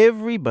 Right.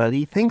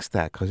 Everybody thinks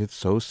that because it's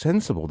so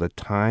sensible that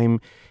time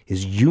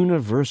is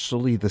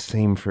universally the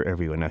same for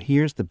everyone. Now,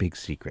 here's the big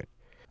secret.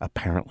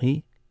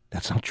 Apparently,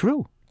 that's not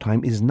true.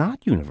 Time is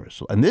not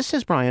universal. And this,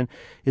 says Brian,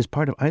 is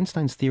part of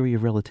Einstein's theory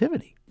of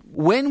relativity.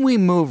 When we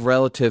move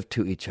relative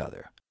to each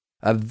other,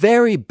 a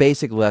very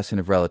basic lesson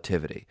of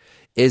relativity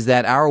is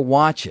that our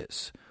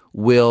watches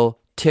will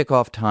tick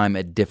off time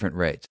at different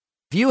rates.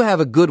 If you have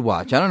a good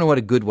watch, I don't know what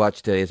a good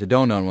watch today is, I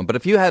don't own one, but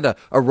if you had a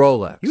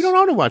Rolex... You don't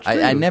own a watch, do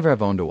you? I never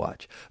have owned a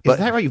watch. Is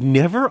that right? You've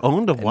never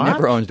owned a watch? I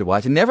never owned a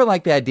watch. I never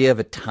liked the idea of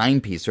a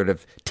timepiece sort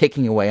of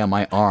ticking away on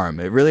my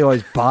arm. It really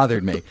always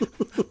bothered me.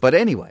 But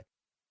anyway,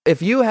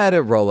 if you had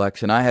a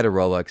Rolex and I had a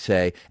Rolex,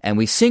 say, and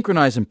we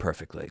synchronize them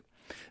perfectly,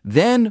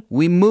 then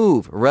we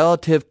move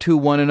relative to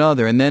one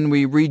another, and then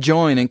we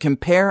rejoin and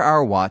compare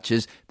our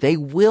watches, they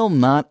will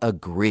not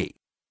agree.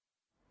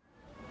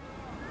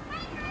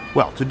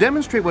 Well, to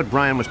demonstrate what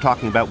Brian was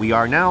talking about, we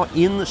are now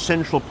in the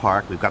Central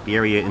Park. We've got the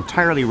area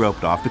entirely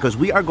roped off because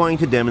we are going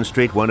to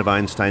demonstrate one of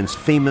Einstein's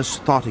famous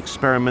thought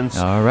experiments.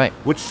 All right.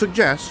 Which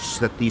suggests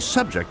that the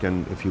subject,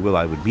 and if you will,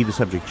 I would be the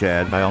subject,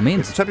 Jad. By all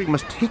means. The subject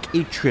must take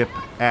a trip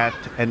at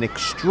an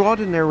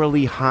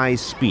extraordinarily high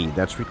speed.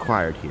 That's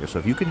required here. So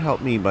if you could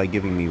help me by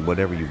giving me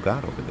whatever you've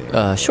got over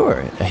there.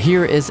 Sure.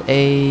 Here is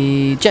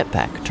a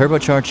jetpack,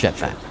 turbocharged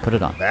jetpack. Put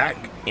it on. Back,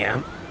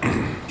 yeah.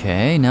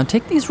 Okay, now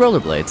take these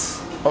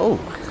rollerblades. Oh,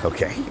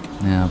 okay.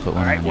 Now put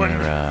one on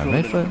your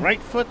right foot.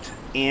 Right foot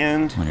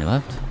and... On your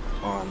left.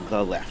 On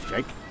the left,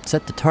 right?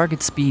 Set the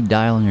target speed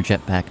dial on your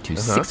jetpack to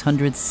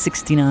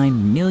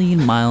 669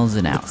 million miles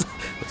an hour.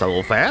 That's a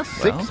little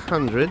fast. Well.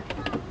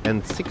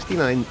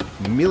 669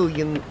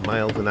 million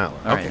miles an hour.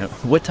 All right.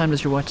 What time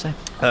does your watch say?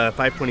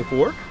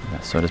 5:24.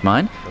 So does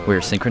mine.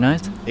 We're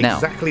synchronized.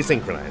 Exactly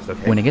synchronized.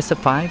 Okay. When it gets to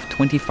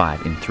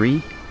 5:25, in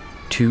 3,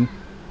 2,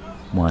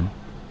 1,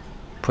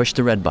 push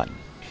the red button.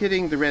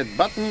 Hitting the red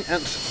button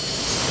and... This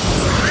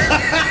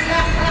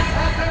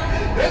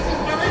is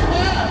very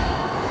fast!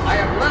 I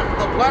have left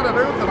the planet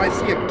Earth and I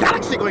see a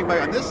galaxy going by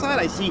on this side.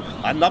 I see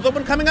another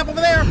one coming up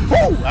over there.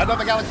 Woo!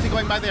 Another galaxy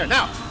going by there.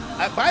 Now,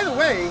 by the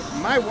way,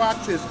 my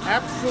watch is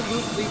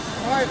absolutely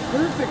quiet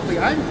perfectly.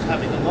 I'm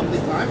having a lovely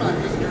time. I'm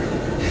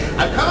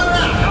coming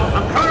around now.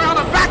 I'm coming around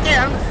the back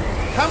end.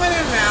 Coming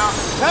in now.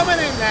 Coming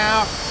in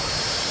now.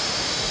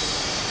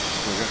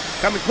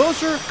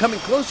 Coming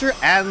closer,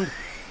 and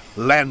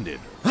landed.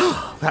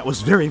 That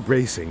was very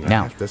bracing.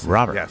 Now,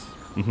 Robert. Yes.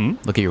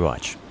 Look at your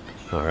watch.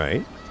 All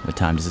right. What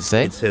time does it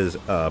say? It says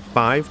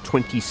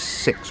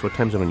 5:26. What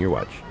time is it on your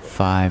watch?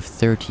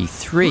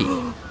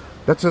 5:33.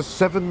 That's a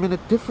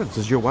 7-minute difference.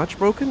 Is your watch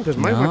broken? Because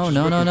my watch is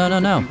working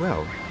perfectly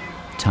well.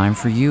 Time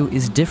for you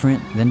is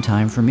different than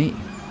time for me.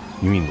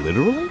 You mean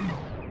literally?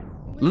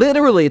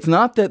 Literally, it's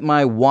not that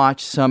my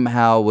watch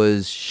somehow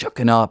was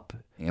shooken up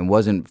and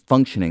wasn't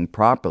functioning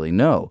properly.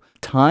 No,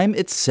 time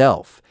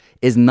itself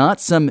is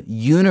not some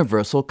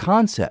universal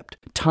concept.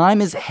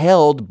 Time is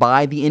held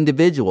by the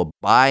individual,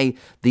 by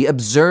the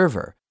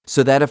observer,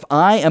 so that if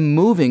I am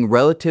moving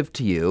relative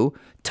to you,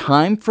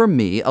 time for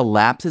me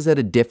elapses at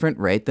a different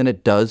rate than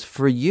it does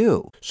for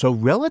you. So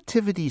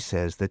relativity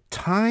says that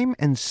time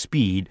and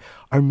speed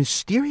are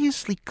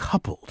mysteriously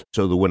coupled,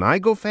 so that when I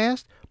go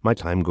fast, my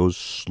time goes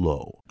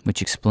slow.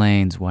 Which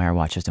explains why our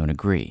watches don't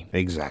agree.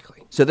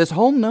 Exactly. So this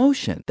whole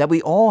notion that we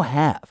all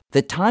have,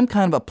 that time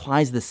kind of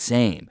applies the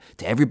same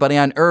to everybody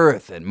on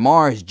Earth and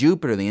Mars,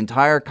 Jupiter, the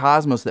entire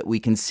cosmos that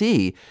we can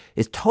see,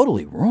 is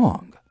totally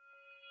wrong.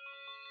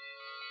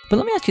 But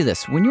let me ask you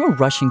this. When you were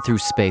rushing through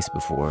space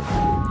before,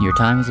 your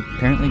time was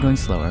apparently going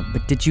slower,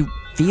 but did you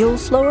feel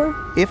slower?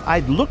 If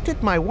I'd looked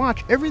at my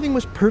watch, everything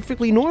was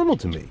perfectly normal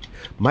to me.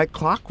 My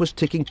clock was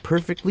ticking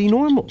perfectly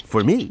normal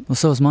for me. Well,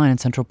 so is mine in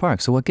Central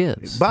Park, so what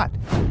gives? But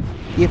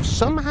if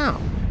somehow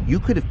you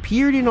could have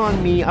peered in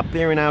on me up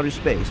there in outer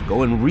space,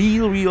 going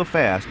real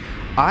fast,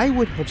 I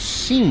would have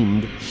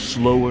seemed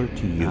slower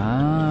to you.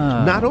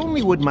 Not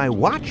only would my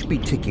watch be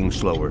ticking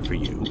slower for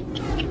you,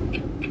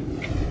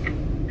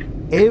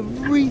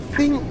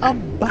 everything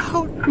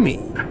about me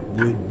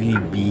would be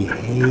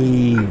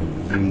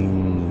behaving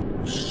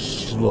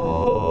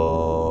slower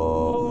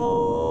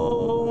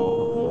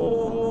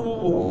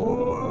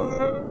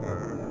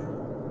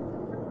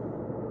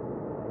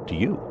to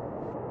you.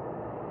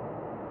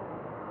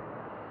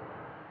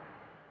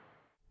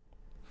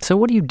 So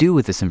what do you do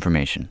with this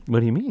information? What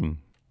do you mean?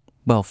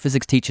 Well,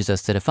 physics teaches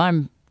us that if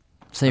I'm,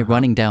 say,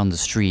 running down the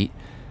street,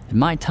 and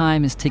my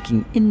time is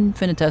ticking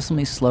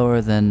infinitesimally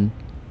slower than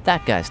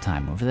that guy's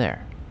time over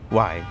there.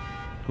 Why?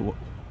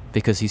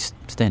 Because he's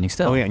standing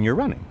still. Oh, yeah, and you're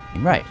running.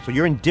 Right. So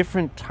you're in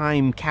different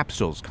time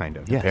capsules, kind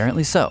of. Yes.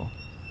 Apparently so.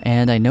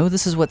 And I know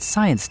this is what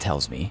science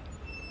tells me.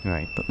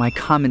 Right. But my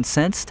common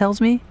sense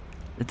tells me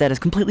that is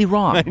completely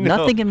wrong.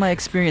 Nothing in my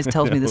experience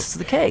tells me this is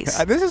the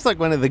case. This is like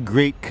one of the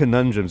great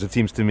conundrums, it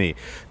seems to me,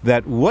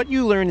 that what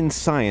you learn in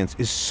science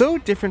is so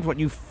different from what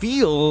you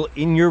feel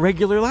in your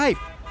regular life.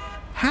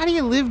 How do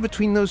you live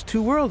between those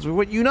two worlds where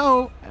what you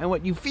know and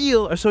what you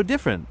feel are so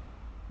different?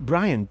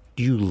 Brian,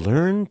 do you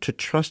learn to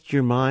trust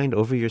your mind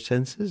over your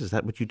senses? Is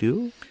that what you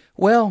do?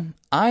 Well,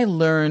 I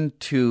learned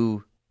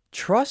to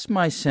trust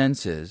my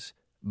senses,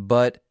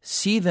 but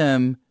see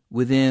them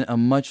within a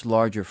much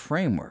larger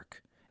framework.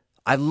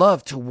 I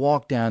love to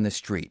walk down the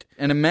street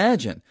and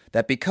imagine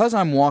that because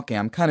I'm walking,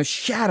 I'm kind of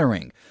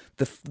shattering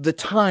the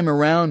time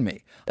around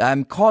me.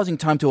 I'm causing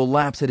time to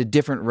elapse at a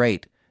different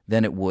rate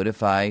than it would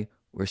if I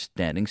were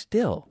standing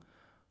still.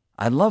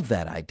 I love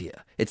that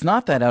idea. It's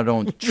not that I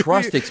don't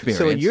trust experience.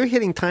 So when you're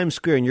hitting Times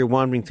Square and you're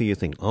wandering through, you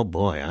think, oh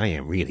boy, I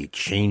am really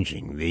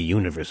changing the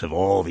universe of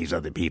all these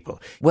other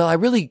people. Well, I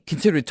really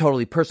consider it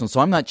totally personal, so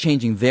I'm not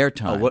changing their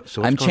time.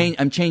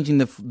 I'm changing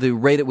the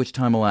rate at which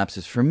time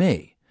elapses for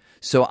me.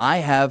 So I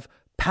have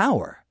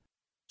power.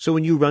 So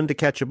when you run to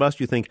catch a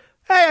bus, you think,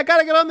 hey, I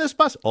gotta get on this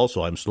bus.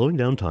 Also, I'm slowing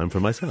down time for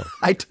myself.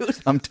 I do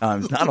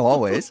sometimes, not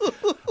always,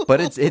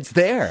 but it's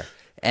there.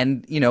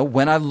 And, you know,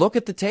 when I look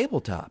at the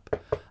tabletop,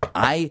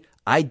 I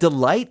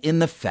delight in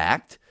the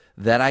fact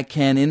that I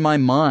can, in my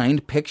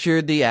mind,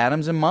 picture the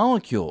atoms and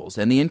molecules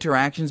and the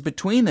interactions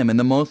between them in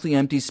the mostly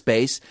empty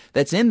space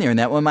that's in there. And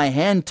that when my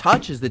hand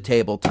touches the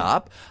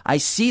tabletop, I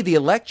see the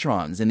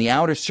electrons in the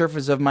outer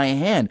surface of my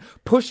hand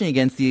pushing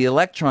against the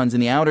electrons in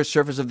the outer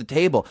surface of the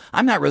table.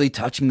 I'm not really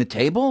touching the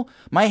table.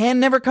 My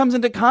hand never comes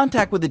into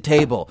contact with the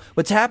table.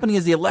 What's happening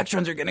is the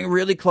electrons are getting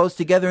really close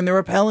together and they're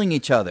repelling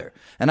each other.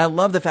 And I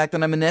love the fact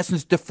that I'm in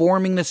essence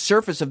deforming the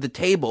surface of the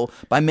table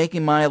by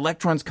making my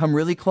electrons come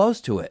really close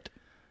to it.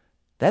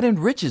 That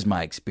enriches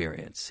my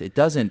experience. It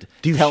doesn't...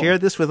 Do you share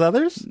this with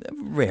others?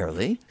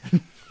 Rarely.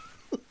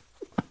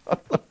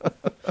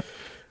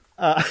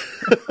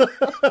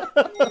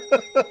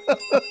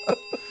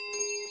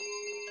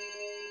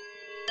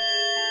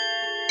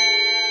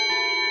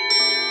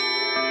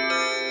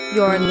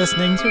 You're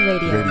listening to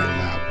Radio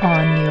Lab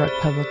on New York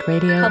Public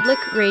Radio.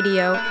 Public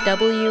Radio,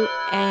 WNYC.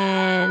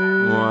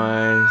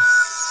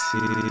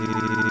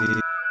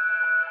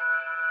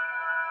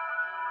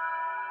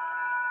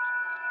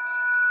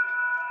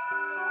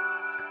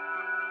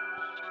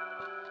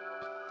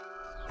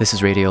 This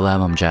is Radio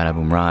Lab. I'm Jad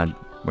Abumrad.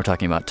 We're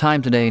talking about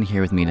time today, and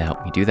here with me to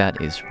help me do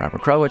that is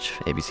Robert Krulwich,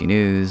 ABC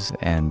News,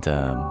 and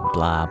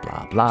blah,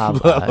 blah, blah, blah.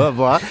 Blah, blah,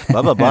 blah.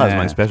 Blah, blah, blah is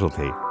my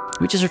specialty.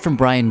 We just heard from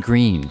Brian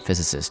Greene,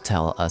 physicist,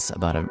 tell us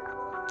about a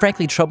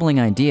frankly troubling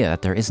idea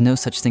that there is no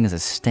such thing as a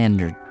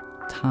standard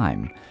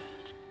time,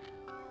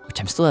 which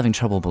I'm still having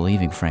trouble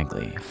believing,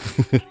 frankly.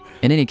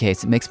 In any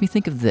case, it makes me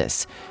think of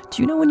this.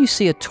 Do you know when you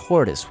see a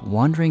tortoise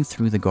wandering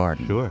through the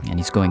garden? Sure. And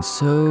he's going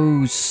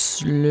so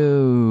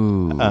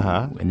slow.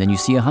 Uh-huh. And then you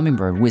see a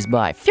hummingbird whiz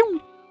by. Phew!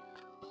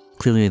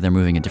 Clearly they're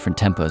moving at different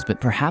tempos,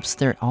 but perhaps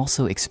they're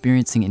also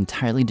experiencing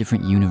entirely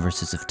different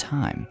universes of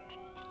time.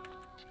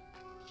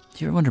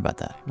 Do you ever wonder about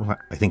that? Well,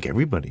 I think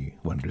everybody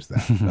wonders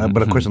that.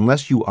 But of course,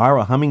 unless you are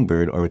a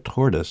hummingbird or a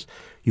tortoise,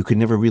 you could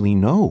never really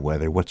know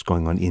whether what's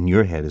going on in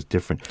your head is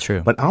different.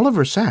 True. But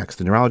Oliver Sacks,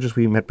 the neurologist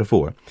we met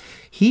before,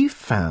 he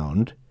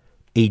found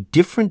a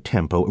different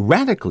tempo,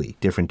 radically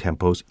different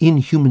tempos in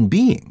human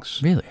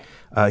beings. Really?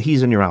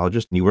 He's a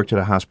neurologist, and he worked at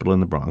a hospital in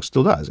the Bronx,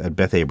 still does, at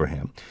Beth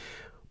Abraham,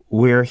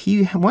 where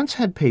he once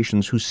had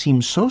patients who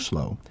seemed so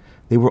slow,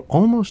 they were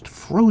almost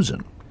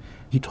frozen.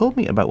 He told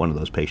me about one of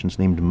those patients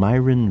named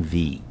Myron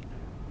V.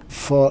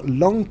 For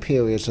long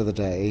periods of the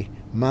day,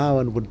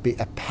 Myron would be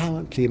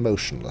apparently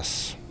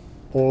motionless,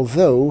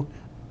 although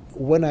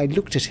when I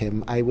looked at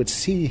him, I would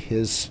see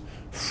his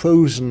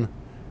frozen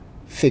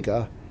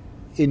figure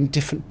in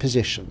different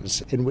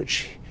positions in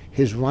which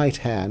his right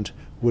hand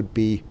would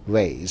be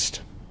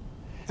raised.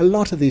 A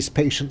lot of these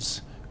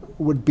patients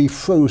would be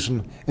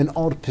frozen in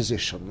odd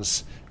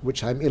positions,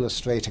 which I'm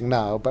illustrating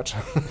now, but...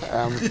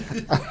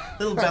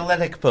 Little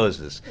balletic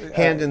poses,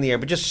 hand in the air,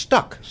 but just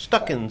stuck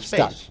in space.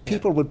 Stuck.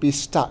 People would be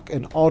stuck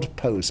in odd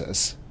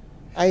poses.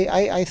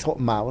 I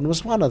thought Myron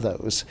was one of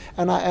those,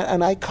 and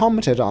I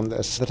commented on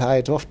this, that I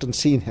had often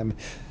seen him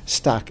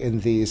stuck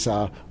in these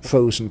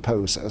frozen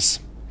poses.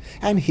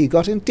 And he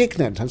got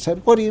indignant and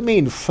said, "What do you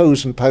mean,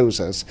 frozen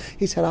poses?"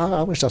 He said,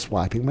 "I was just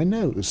wiping my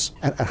nose."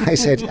 And I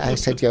said,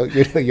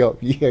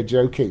 "You're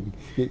joking,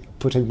 you're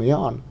putting me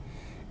on."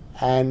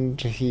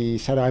 And he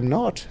said, "I'm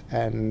not."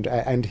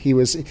 And he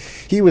was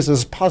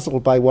as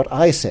puzzled by what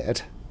I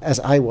said as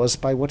I was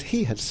by what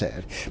he had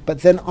said.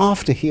 But then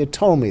after he had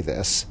told me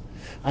this,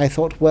 I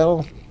thought,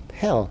 well,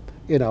 hell,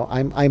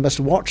 I must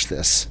watch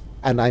this.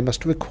 And I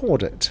must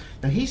record it.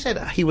 Now, he said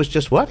he was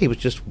just what? He was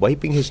just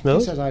wiping his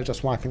nose? He said I was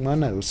just wiping my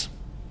nose.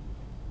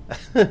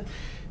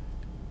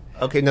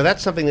 Okay, now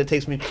that's something that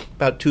takes me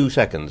about 2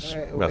 seconds,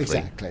 roughly.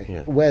 Exactly.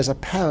 Yeah. Whereas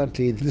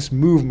apparently this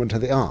movement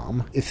of the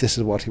arm, if this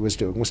is what he was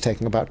doing, was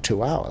taking about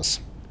 2 hours.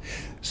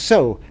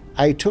 So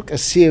I took a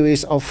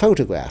series of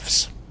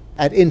photographs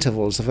at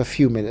intervals of a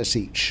few minutes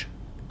each.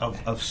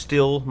 Of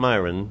still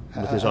Myron,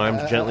 with his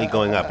arms gently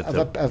going up at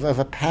them. Of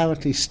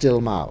apparently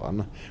still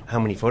Myron. How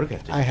many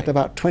photographs did you I had take?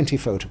 about 20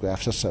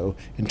 photographs or so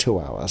in 2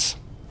 hours.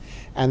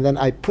 And then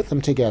I put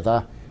them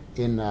together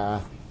in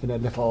a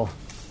little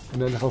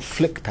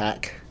flick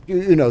pack.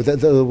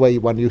 The way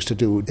one used to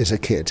do as a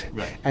kid.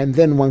 Right. And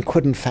then one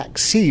could in fact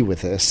see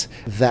with this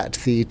that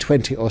the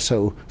 20 or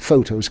so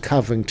photos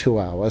covering 2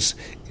 hours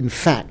in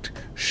fact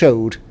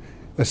showed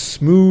a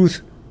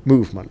smooth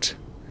movement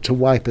to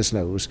wipe his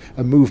nose,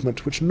 a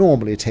movement which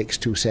normally takes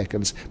 2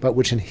 seconds, but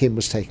which in him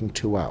was taking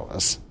 2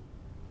 hours.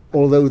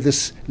 Although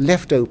this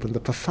left open the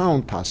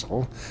profound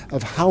puzzle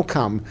of how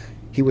come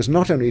he was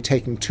not only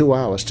taking 2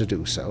 hours to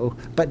do so,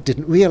 but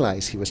didn't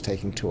realize he was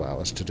taking 2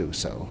 hours to do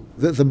so.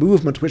 The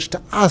movement which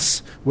to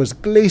us was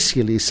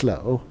glacially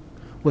slow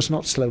was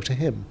not slow to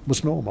him,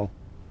 was normal.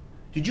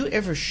 Did you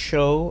ever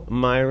show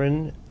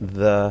Myron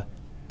the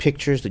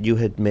pictures that you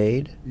had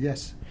made?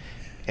 Yes.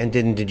 And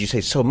then did you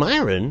say, "So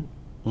Myron,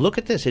 look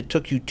at this, it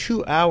took you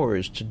 2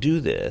 hours to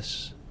do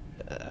this"?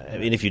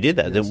 If you did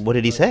that, then what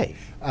did he say?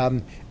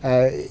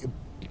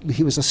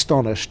 He was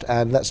astonished,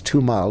 and that's too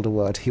mild a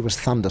word. He was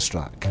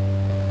thunderstruck.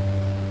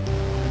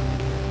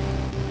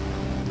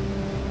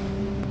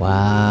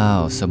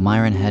 Wow, so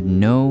Myron had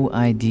no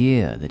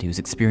idea that he was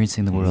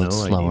experiencing the world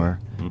slower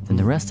than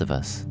the rest of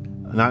us.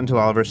 Not until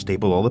Oliver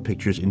stapled all the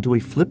pictures into a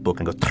flip book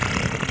and goes,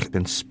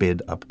 and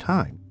sped up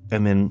time.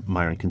 And then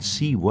Myron can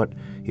see what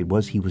it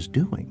was he was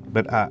doing.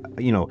 But,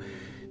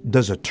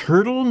 does a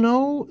turtle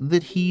know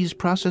that he's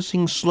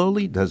processing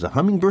slowly? Does a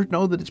hummingbird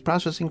know that it's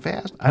processing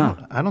fast?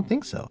 I don't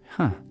think so.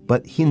 Huh.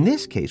 But in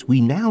this case, we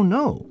now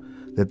know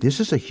that this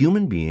is a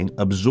human being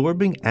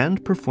absorbing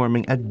and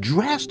performing at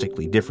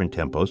drastically different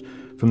tempos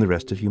from the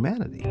rest of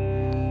humanity.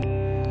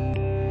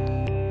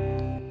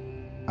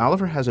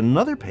 Oliver has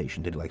another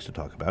patient that he likes to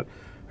talk about.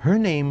 Her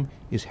name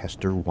is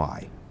Hester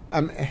Y.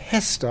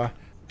 Hester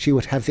she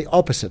would have the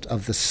opposite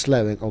of the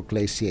slowing or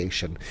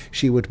glaciation.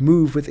 She would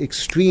move with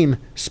extreme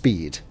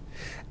speed.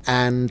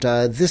 And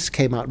this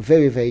came out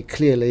very, very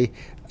clearly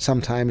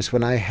sometimes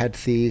when I had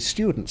the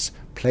students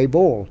play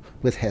ball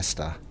with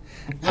Hester.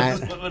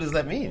 What does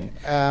that mean?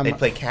 They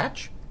play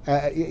catch?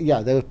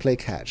 Yeah, they would play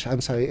catch. I'm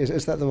sorry,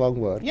 is that the wrong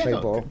word? Yeah, play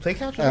no, ball. play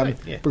catch is right.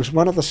 Yeah. Because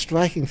one of the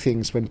striking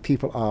things when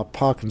people are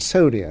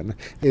Parkinsonian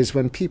is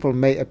when people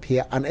may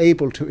appear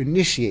unable to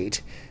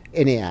initiate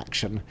any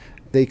action,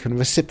 they can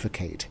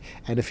reciprocate.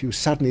 And if you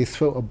suddenly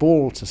throw a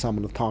ball to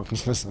someone with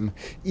Parkinsonism,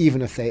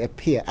 even if they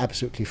appear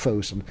absolutely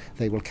frozen,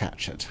 they will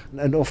catch it.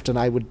 And often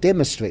I would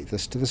demonstrate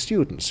this to the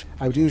students.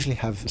 I would usually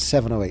have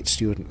 7 or 8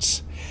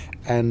 students,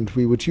 and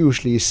we would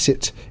usually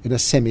sit in a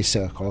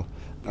semicircle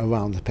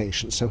around the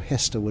patient. So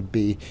Hester would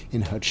be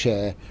in her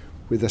chair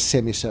with a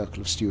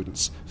semicircle of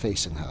students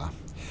facing her.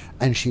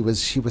 And she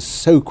was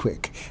so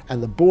quick,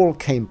 and the ball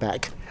came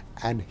back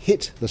and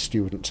hit the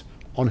student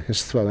on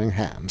his throwing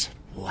hand.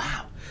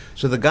 Wow.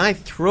 So the guy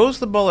throws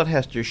the ball at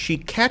Hester, she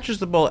catches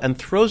the ball and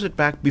throws it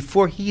back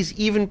before he's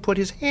even put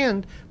his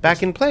hand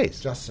back in place.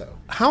 Just so.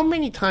 How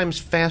many times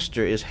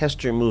faster is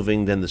Hester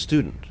moving than the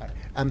student?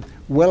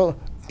 Well,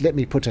 let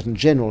me put it in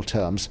general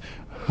terms.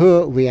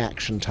 Her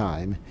reaction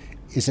time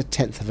is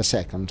 1/10 of a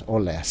second or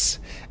less,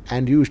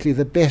 and usually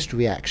the best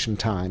reaction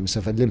times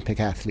of Olympic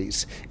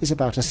athletes is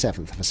about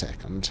 1/7 of a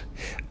second.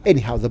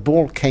 Anyhow, the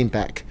ball came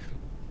back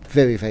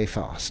very, very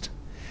fast.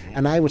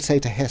 And I would say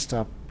to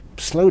Hester,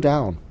 slow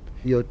down.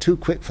 You're too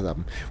quick for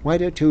them. Why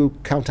don't you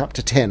count up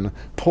to 10,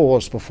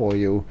 pause before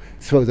you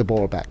throw the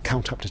ball back,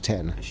 count up to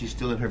 10. She's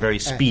still in her very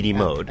speedy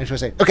mode. And she would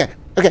say, okay.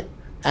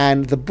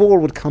 And the ball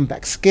would come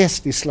back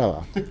scarcely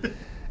slower.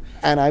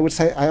 And I would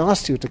say, I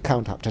asked you to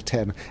count up to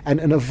 10. And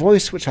in a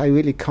voice which I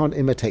really can't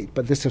imitate,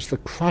 but this is the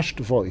crushed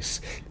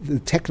voice. The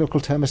technical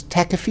term is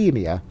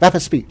tachyphemia, rapid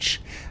speech.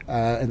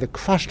 And the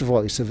crushed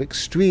voice of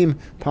extreme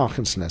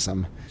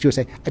Parkinsonism. She would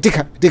say, I did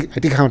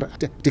count up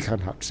to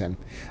 10.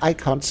 I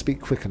can't speak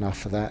quick enough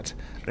for that.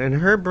 In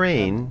her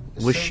brain,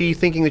 was she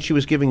thinking that she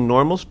was giving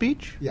normal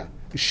speech? Yeah.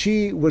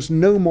 She was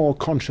no more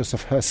conscious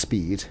of her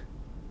speed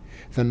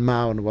than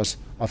Myron was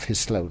of his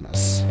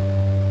slowness.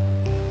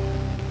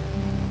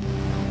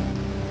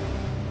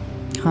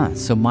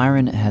 So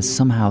Myron has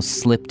somehow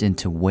slipped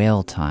into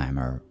whale time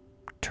or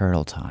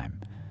turtle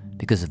time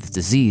because of the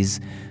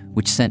disease,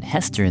 which sent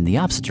Hester in the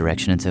opposite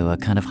direction into a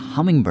kind of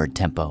hummingbird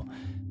tempo.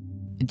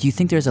 Do you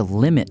think there's a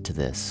limit to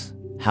this?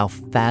 How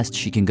fast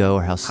she can go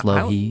or how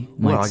slow he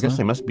might Well, I guess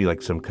there must be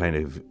like some kind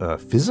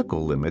of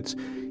physical limits.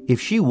 If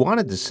she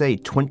wanted to say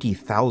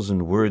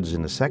 20,000 words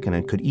in a second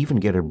and could even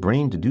get her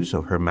brain to do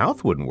so, her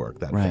mouth wouldn't work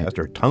that fast,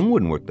 her tongue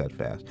wouldn't work that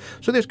fast.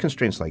 So there's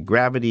constraints like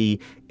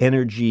gravity,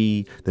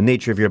 energy, the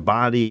nature of your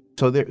body.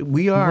 So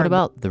we are... What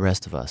about the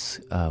rest of us?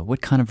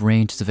 What kind of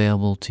range is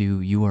available to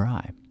you or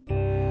I?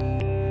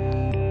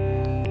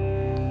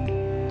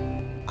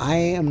 I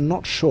am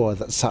not sure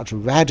that such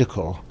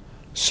radical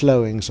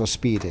slowings or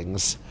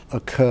speedings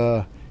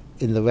occur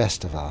in the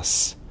rest of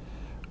us,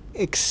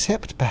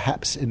 except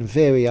perhaps in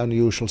very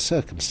unusual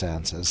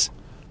circumstances,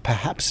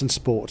 perhaps in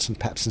sports and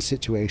perhaps in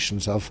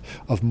situations of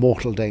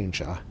mortal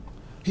danger.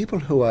 People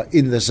who are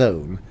in the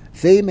zone,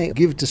 they may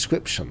give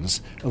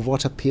descriptions of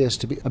what appears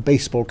to be a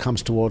baseball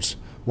comes towards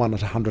one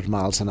at 100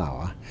 miles an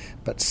hour,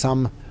 but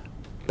some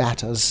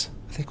batters,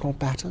 are they called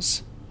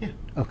batters? Yeah.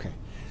 Okay.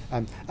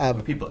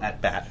 People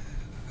at bat.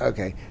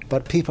 Okay,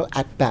 but people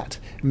at bat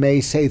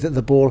may say that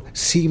the ball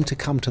seemed to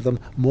come to them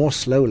more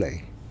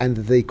slowly and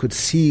that they could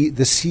see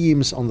the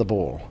seams on the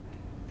ball.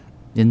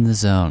 In the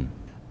zone.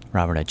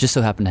 Robert, I just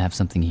so happen to have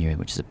something here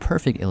which is a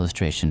perfect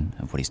illustration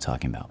of what he's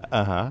talking about.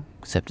 Uh-huh.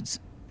 Except it's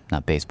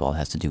not baseball, it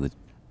has to do with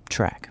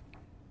track.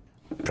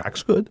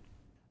 Track's good.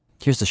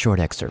 Here's the short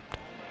excerpt.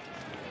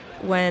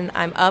 When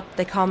I'm up,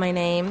 they call my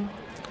name.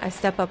 I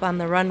step up on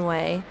the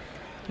runway.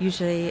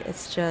 Usually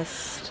it's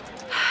just...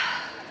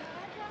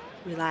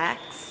 relax.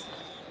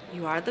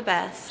 You are the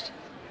best.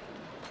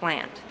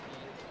 Plant.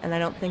 And I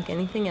don't think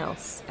anything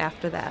else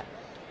after that.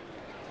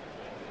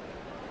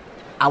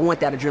 I want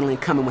that adrenaline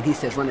coming when he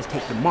says runners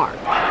take the mark.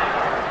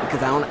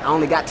 Because I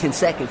only got 10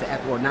 seconds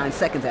or 9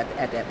 seconds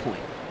at that point,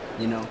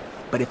 you know.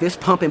 But if it's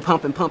pumping,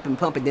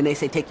 then they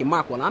say take your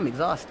mark, well, I'm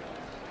exhausted.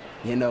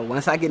 You know,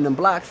 once I get in them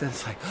blocks,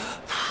 it's like,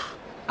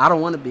 I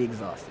don't want to be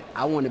exhausted.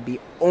 I want to be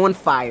on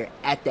fire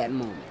at that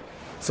moment.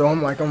 So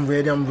I'm like, I'm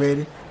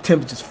ready.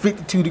 Temperature's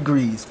 52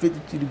 degrees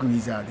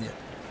out there.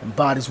 And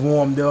body's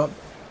warmed up,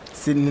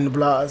 sitting in the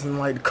blocks, and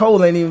like the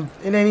cold ain't even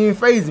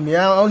phasing me.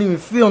 I don't even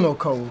feel no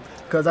cold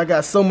because I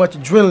got so much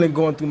adrenaline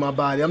going through my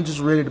body. I'm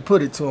just ready to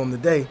put it to them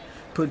today,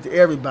 put it to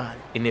everybody.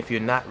 And if you're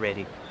not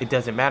ready, it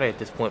doesn't matter at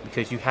this point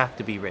because you have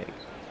to be ready.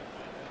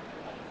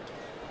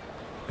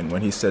 And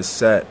when he says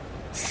set.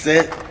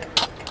 Sitting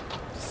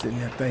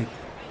there thinking,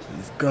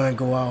 this gun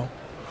go off,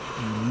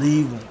 and you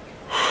leave him,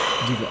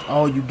 give it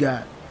all you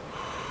got.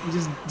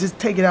 You just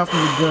take it out from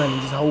your gun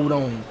and just hold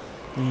on.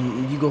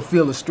 And you go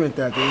feel the strength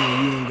out there.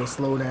 You ain't gonna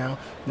slow down.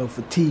 No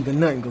fatigue or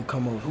nothing gonna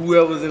come over.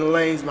 Whoever's in the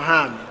lanes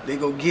behind me, they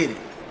go get it.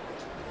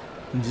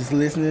 I'm just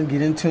listening,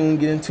 get in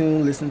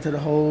tune, listen to the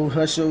whole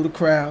hush of the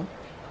crowd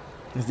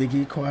as they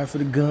get quiet for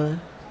the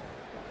gun.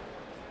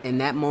 In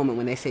that moment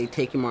when they say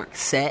take your mark,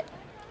 set,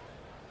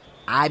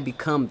 I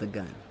become the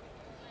gun.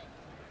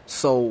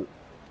 So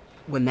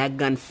when that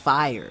gun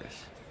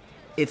fires,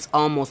 it's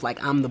almost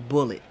like I'm the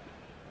bullet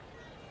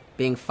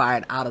being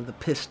fired out of the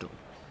pistol.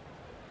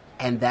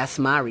 And that's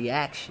my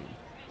reaction.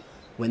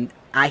 When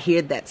I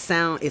hear that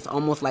sound, it's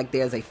almost like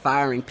there's a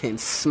firing pin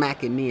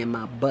smacking me in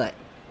my butt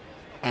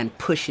and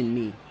pushing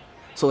me.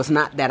 So it's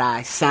not that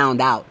I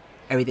sound out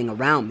everything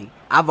around me.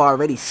 I've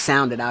already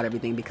sounded out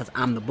everything because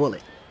I'm the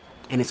bullet.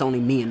 And it's only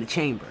me in the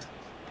chamber.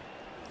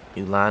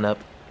 You line up,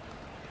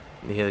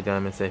 you hear the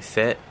gunman say,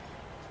 set.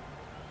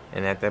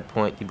 And at that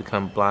point, you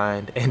become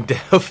blind and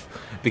deaf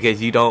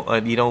because you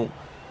don't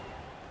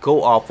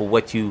go off of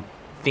what you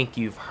think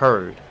you've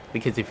heard.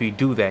 Because if you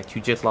do that,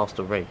 you just lost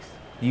the race.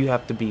 You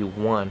have to be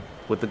one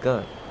with the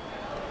gun.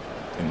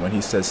 And when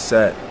he says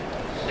set,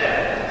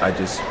 I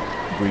just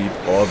breathe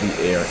all the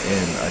air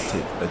in. I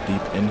take a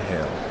deep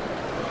inhale.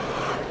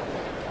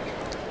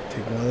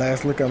 Take one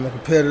last look at my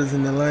competitors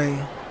in the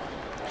lane.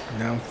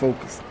 Now I'm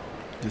focused.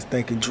 Just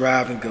thinking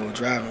drive and go,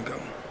 drive and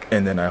go.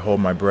 And then I hold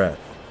my breath.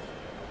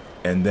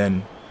 And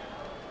then...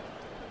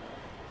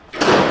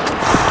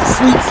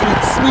 Sweep,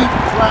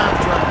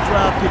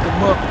 drive, pick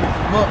him up.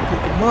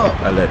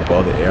 I let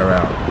all the air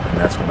out, and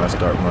that's when I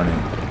start running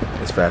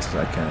as fast as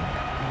I can.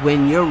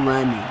 When you're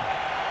running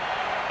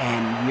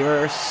and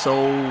you're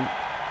so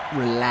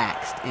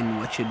relaxed in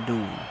what you're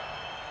doing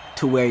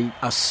to where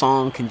a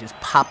song can just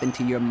pop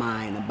into your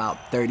mind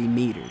about 30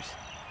 meters,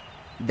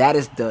 that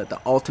is the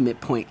ultimate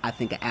point I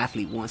think an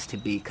athlete wants to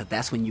be, because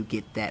that's when you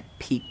get that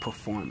peak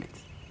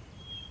performance.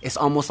 It's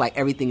almost like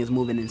everything is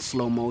moving in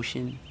slow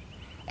motion,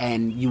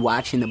 and you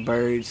watching the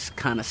birds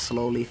kind of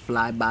slowly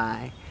fly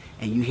by,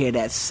 and you hear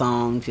that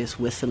song just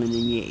whistling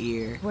in your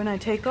ear. When I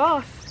take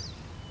off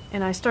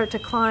and I start to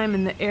climb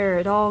in the air,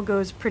 it all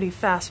goes pretty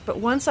fast. But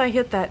once I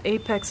hit that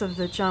apex of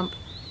the jump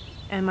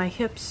and my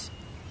hips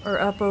are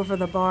up over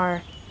the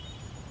bar,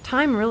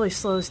 time really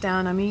slows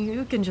down. I mean,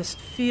 you can just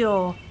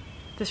feel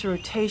this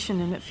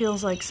rotation, and it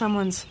feels like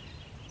someone's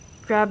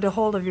grabbed a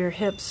hold of your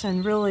hips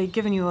and really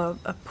given you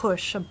a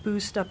push, a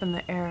boost up in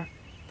the air.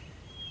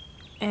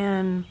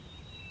 And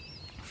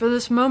for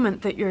this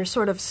moment that you're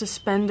sort of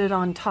suspended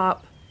on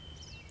top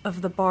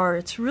of the bar,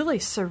 it's really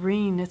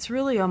serene. It's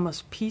really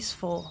almost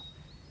peaceful.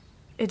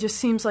 It just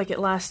seems like it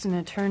lasts an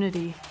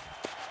eternity.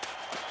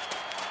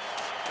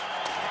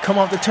 Come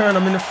off the turn,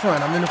 I'm in the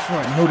front.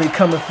 Know they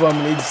coming for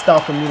me, they just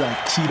stalking me like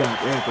cheat out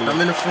everything.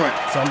 I'm in the front.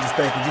 So I'm just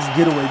thinking, just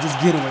get away.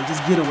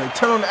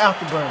 Turn on the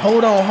afterburn.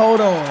 Hold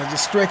on.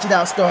 Just stretch it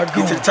out, start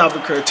going. Get to the top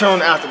of the curve, turn on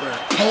the afterburn.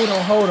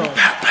 Hold on.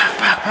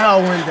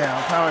 Powering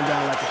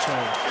down like a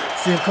train.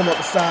 See him come up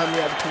beside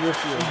me at the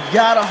peripheral. You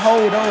gotta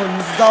hold on,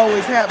 this is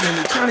always happening.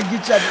 They're trying to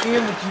get you at the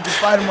end, but you can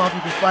fight them off,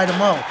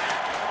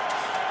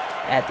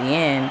 At the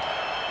end,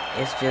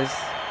 it's just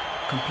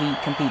compete,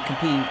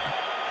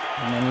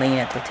 and then lean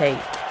at the tape.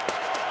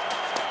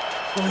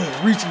 Go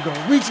ahead, reach and go.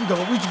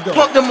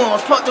 Pump them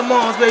arms,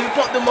 baby,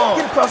 pump them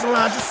arms. Get across the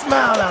line, just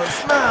smile out.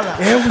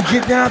 And we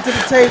get down to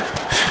the tape.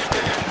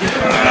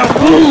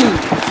 Boom!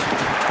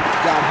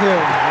 Got him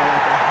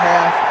like a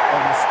half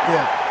of a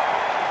step.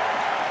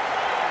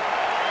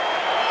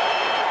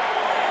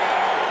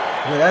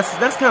 Yeah,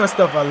 that's kind of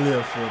stuff I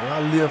live for, though.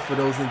 I live for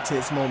those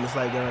intense moments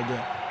like that right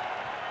there.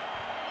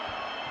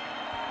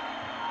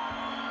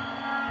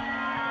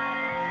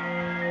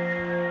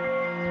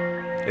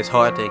 It's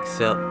hard to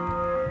accept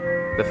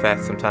the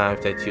fact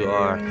sometimes that you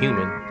are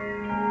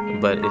human,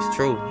 but it's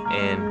true.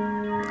 And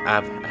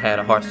I've had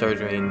a heart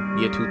surgery in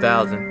year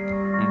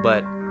 2000,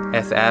 but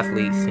as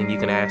athletes, and you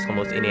can ask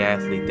almost any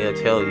athlete, they'll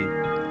tell you,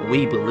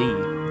 we believe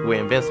we're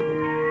invincible.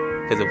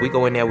 Because if we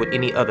go in there with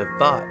any other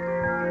thought,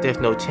 there's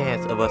no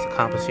chance of us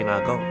accomplishing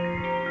our goal.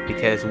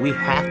 Because we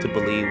have to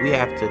believe, we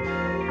have to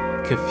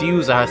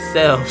confuse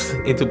ourselves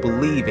into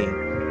believing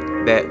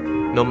that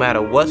no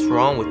matter what's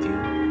wrong with you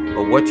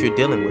or what you're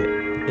dealing with,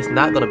 it's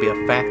not going to be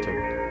a factor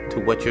to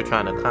what you're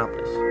trying to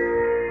accomplish.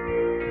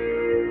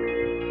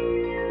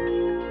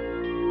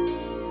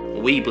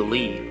 We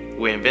believe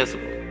we're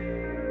invincible.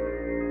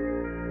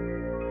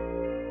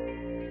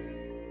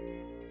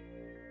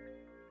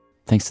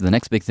 Thanks to The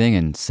Next Big Thing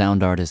and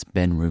sound artist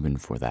Ben Rubin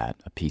for that,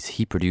 a piece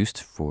he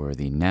produced for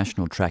the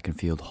National Track and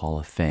Field Hall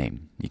of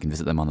Fame. You can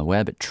visit them on the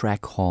web at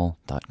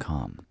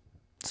trackhall.com.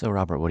 So,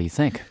 Robert, what do you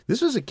think? This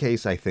was a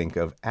case, I think,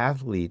 of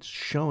athletes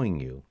showing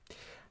you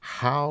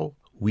how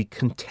we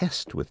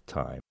contest with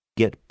time,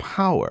 get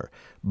power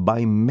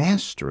by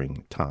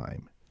mastering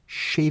time,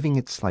 shaving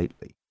it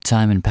slightly.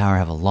 Time and power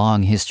have a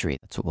long history.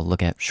 That's what we'll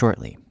look at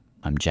shortly.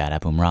 I'm Jad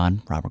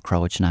Abumrad. Robert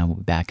Krulwich and I will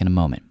be back in a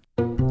moment.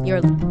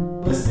 You're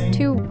listening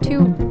to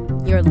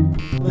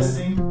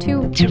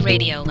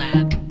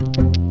Radiolab.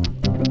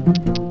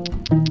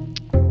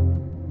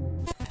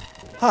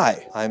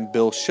 Hi, I'm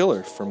Bill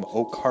Schiller from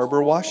Oak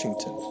Harbor,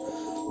 Washington.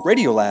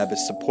 Radiolab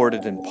is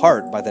supported in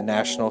part by the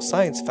National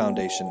Science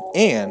Foundation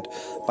and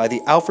by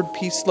the Alfred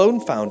P. Sloan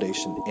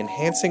Foundation,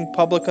 enhancing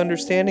public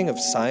understanding of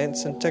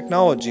science and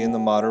technology in the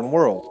modern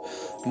world.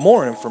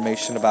 More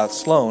information about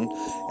Sloan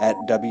at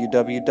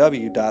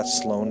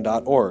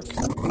www.sloan.org.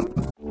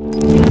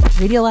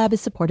 Radiolab is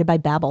supported by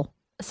Babbel.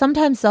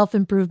 Sometimes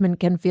self-improvement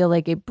can feel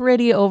like a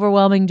pretty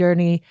overwhelming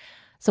journey.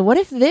 So what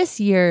if this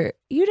year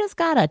you just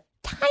got a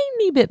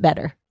tiny bit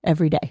better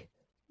every day?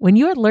 When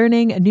you're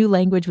learning a new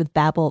language with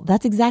Babbel,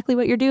 that's exactly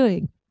what you're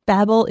doing.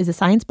 Babbel is a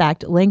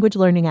science-backed language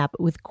learning app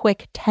with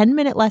quick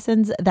 10-minute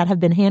lessons that have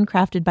been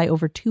handcrafted by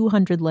over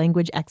 200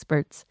 language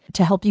experts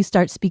to help you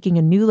start speaking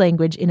a new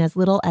language in as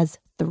little as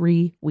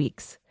 3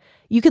 weeks.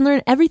 You can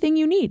learn everything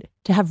you need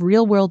to have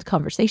real-world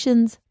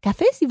conversations,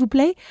 café s'il vous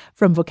plaît,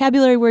 from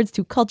vocabulary words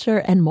to culture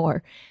and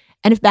more.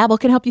 And if Babbel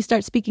can help you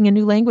start speaking a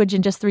new language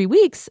in just 3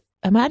 weeks,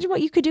 imagine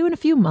what you could do in a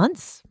few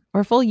months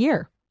or a full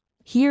year.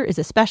 Here is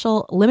a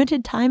special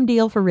limited time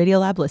deal for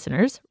Radiolab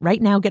listeners.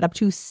 Right now, get up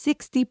to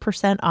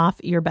 60% off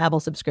your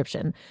Babbel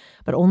subscription,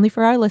 but only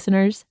for our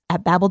listeners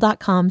at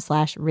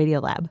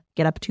babbel.com/Radiolab.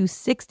 Get up to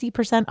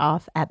 60%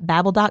 off at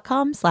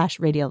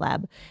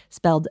babbel.com/Radiolab,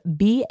 spelled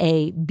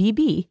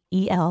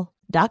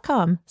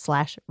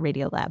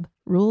BABBEL.com/Radiolab.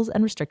 Rules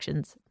and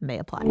restrictions may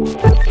apply.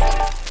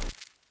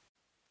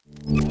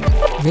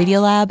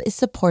 Radiolab is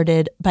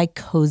supported by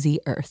Cozy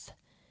Earth.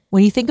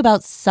 When you think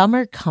about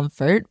summer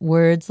comfort,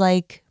 words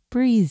like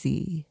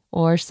breezy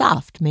or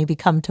soft maybe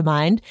come to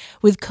mind.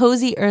 With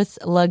Cozy Earth's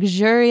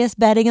luxurious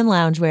bedding and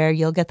loungewear,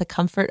 you'll get the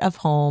comfort of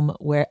home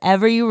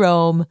wherever you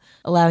roam,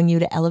 allowing you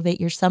to elevate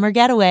your summer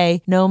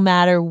getaway no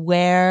matter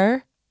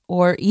where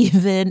or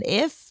even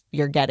if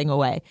you're getting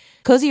away.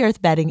 Cozy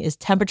Earth bedding is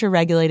temperature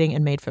regulating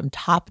and made from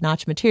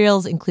top-notch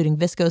materials, including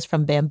viscose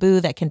from bamboo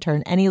that can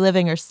turn any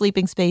living or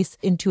sleeping space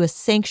into a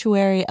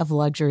sanctuary of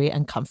luxury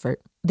and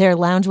comfort. Their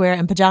loungewear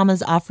and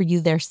pajamas offer you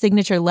their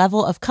signature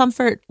level of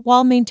comfort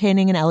while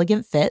maintaining an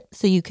elegant fit,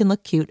 so you can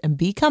look cute and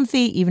be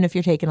comfy even if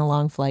you're taking a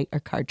long flight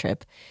or car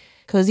trip.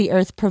 Cozy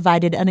Earth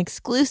provided an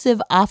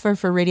exclusive offer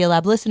for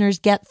Radiolab listeners.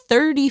 Get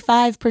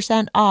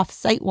 35% off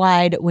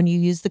site-wide when you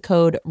use the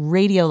code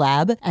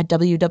RADIOLAB at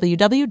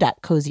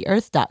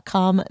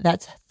www.cozyearth.com.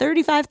 That's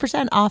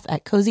 35% off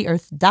at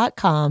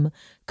cozyearth.com,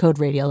 code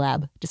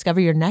RADIOLAB.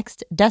 Discover your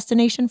next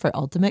destination for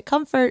ultimate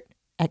comfort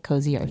at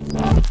Cozy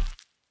Earth.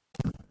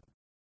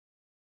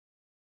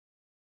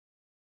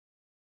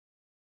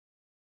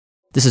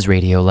 This is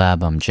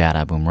Radiolab. I'm Jad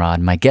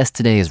Abumrad. My guest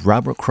today is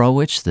Robert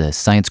Krulwich, the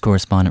science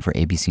correspondent for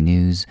ABC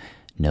News,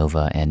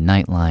 Nova, and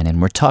Nightline, and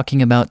we're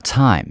talking about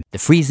time. The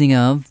freezing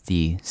of,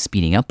 the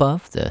speeding up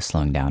of, the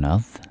slowing down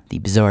of, the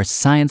bizarre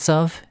science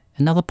of,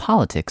 and now the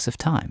politics of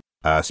time.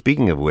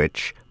 Speaking of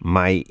which,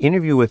 my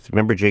interview with,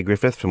 remember Jay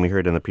Griffith from we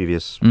heard in the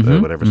previous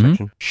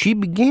section? She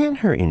began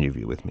her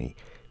interview with me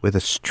with a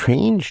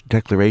strange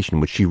declaration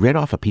which she read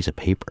off a piece of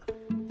paper.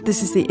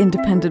 This is the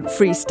independent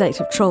free state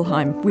of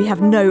Trollheim. We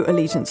have no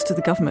allegiance to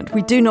the government.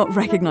 We do not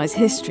recognise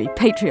history,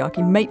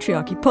 patriarchy,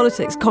 matriarchy,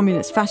 politics,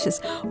 communists, fascists,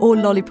 or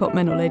lollipop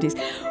men or ladies.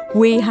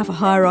 We have a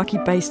hierarchy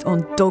based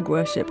on dog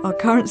worship. Our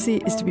currency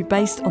is to be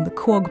based on the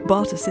Quag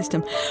barter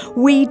system.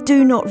 We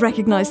do not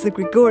recognise the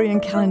Gregorian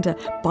calendar.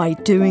 By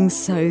doing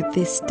so,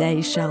 this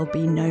day shall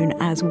be known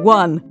as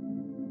one.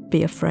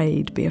 Be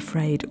afraid,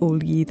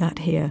 all ye that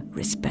hear.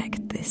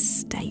 Respect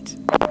this state.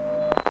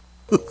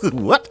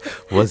 What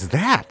was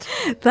that?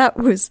 That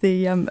was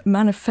the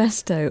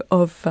manifesto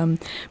of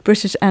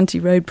British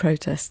anti-road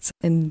protests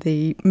in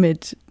the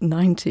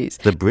mid-90s.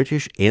 The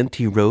British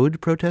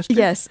anti-road protesters?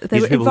 Yes. They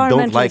were people who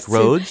don't like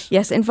roads?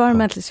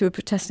 Environmentalists who were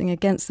protesting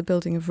against the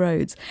building of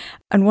roads.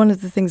 And one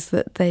of the things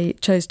that they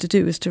chose to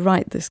do was to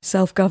write this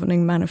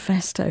self-governing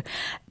manifesto,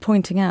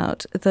 pointing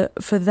out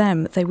that for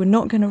them, they were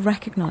not going to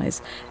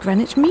recognise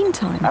Greenwich Mean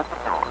Time. At the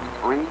time,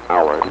 3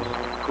 hours,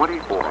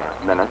 24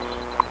 minutes.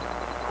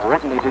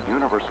 Coordinated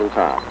universal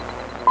time.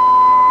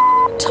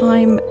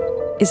 Time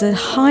is a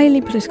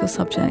highly political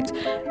subject.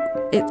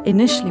 It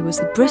initially was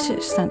the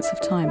British sense of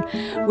time,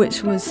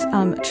 which was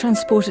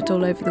transported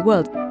all over the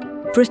world.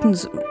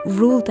 Britons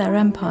ruled their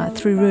empire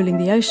through ruling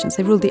the oceans.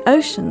 They ruled the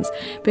oceans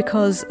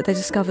because they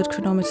discovered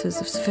chronometers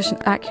of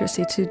sufficient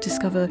accuracy to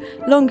discover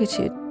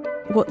longitude.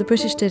 What the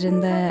British did in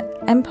their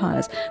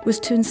empires was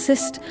to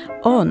insist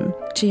on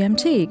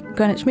GMT,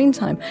 Greenwich Mean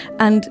Time,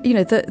 and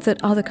that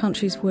other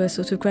countries were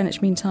sort of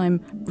Greenwich Mean Time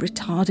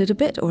retarded a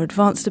bit or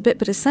advanced a bit,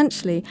 but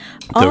essentially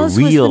ours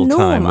was the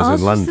norm.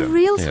 Ours was the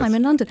real time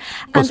in London.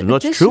 Well, so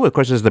not true, of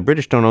course, as the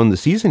British don't own the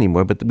seas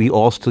anymore, but we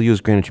all still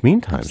use Greenwich Mean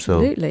Time.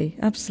 Absolutely.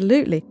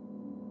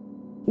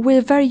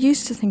 We're very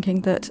used to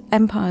thinking that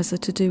empires are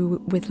to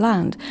do with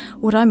land.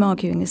 What I'm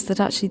arguing is that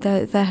actually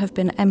there have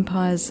been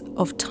empires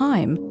of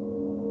time.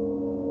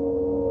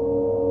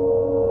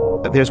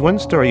 There's one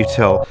story you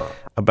tell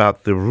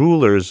about the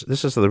rulers.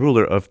 This is the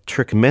ruler of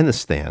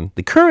Turkmenistan,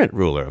 the current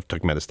ruler of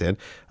Turkmenistan,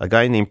 a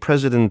guy named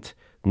President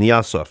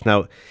Niyazov.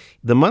 Now,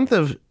 the month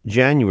of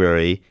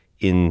January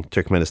in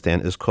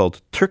Turkmenistan is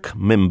called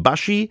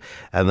Turkmenbashi,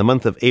 and the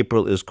month of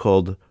April is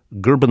called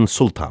Gurban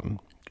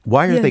Sultan.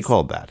 Why are they Yes.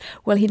 called that?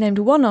 Well, he named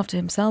one after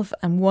himself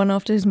and one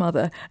after his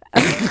mother.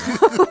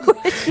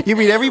 You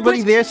mean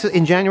everybody there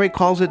in January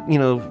calls it,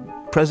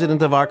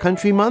 President of Our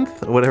Country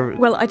Month or whatever?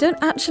 Well, I don't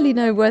actually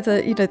know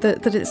whether,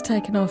 that it's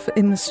taken off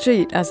in the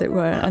street, as it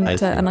were, and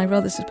I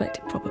rather suspect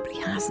it probably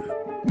hasn't.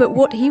 But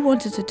what he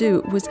wanted to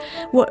do was,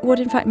 what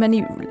in fact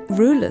many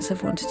rulers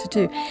have wanted to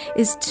do,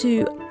 is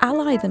to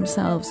ally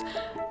themselves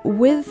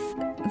with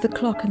the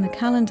clock and the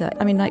calendar.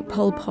 I mean, like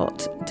Pol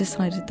Pot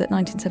decided that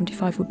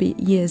 1975 would be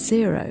year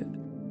zero.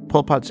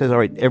 Pol Pot says, all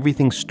right,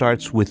 everything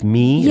starts with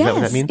me. Is that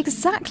what that means? Yes,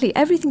 exactly.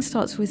 Everything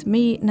starts with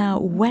me now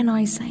when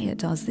I say it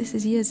does. This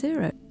is year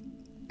zero.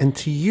 And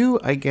to you,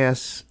 I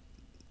guess,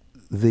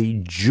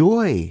 the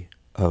joy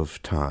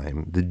of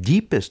time, the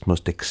deepest,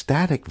 most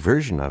ecstatic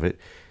version of it,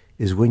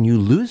 is when you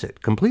lose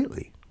it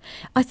completely.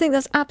 I think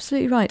that's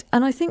absolutely right.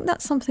 And I think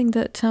that's something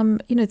that,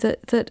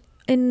 that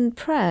in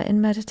prayer,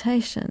 in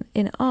meditation,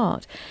 in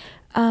art,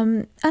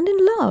 and in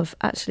love,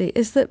 actually,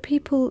 is that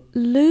people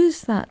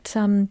lose that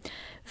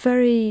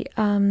very,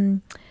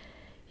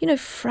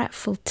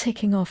 fretful,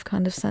 ticking off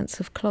kind of sense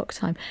of clock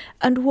time.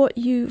 And what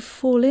you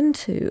fall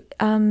into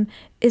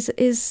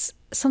is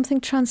something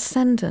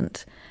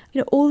transcendent.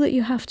 All that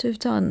you have to have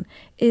done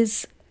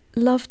is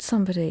loved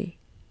somebody,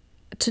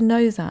 to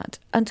know that,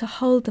 and to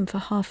hold them for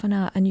half an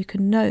hour, and you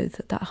can know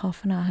that that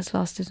half an hour has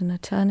lasted an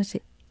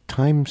eternity.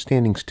 Time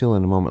standing still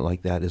in a moment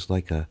like that is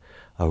like a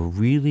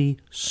really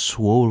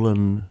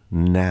swollen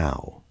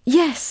now.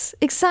 Yes,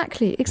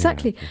 exactly.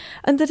 Yeah.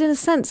 And that in a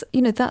sense,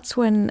 that's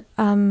when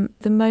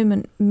the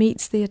moment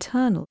meets the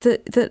eternal.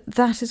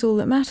 That is all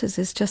that matters,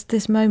 is just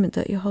this moment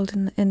that you hold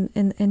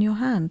in your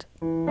hand.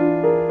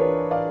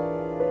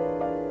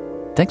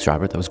 Thanks,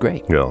 Robert. That was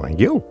great. Yeah, thank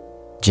you.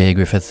 Jaya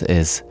Griffith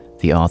is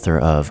the author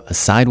of A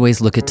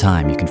Sideways Look at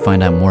Time. You can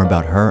find out more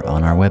about her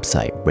on our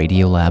website,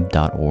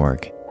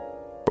 radiolab.org.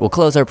 We'll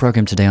close our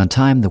program today on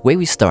time the way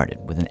we started,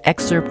 with an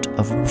excerpt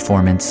of a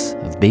performance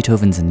of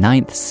Beethoven's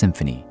Ninth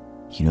Symphony.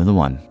 You know the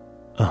one.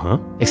 Uh-huh.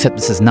 Except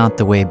this is not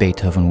the way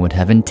Beethoven would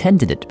have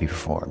intended it to be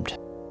performed.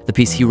 The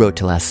piece he wrote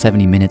to last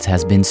 70 minutes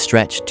has been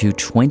stretched to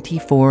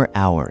 24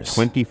 hours.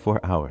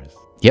 24 hours.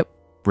 Yep,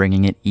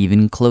 bringing it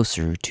even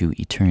closer to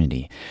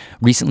eternity.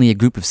 Recently, a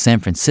group of San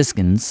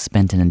Franciscans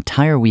spent an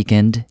entire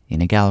weekend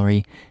in a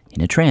gallery,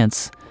 in a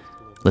trance,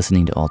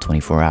 listening to all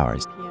 24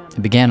 hours.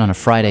 It began on a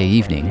Friday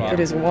evening. It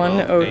is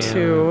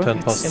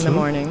 1:02 in the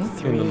morning.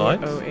 In the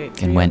night.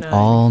 And went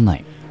all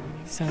night.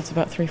 So it's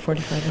about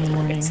 3:45 in the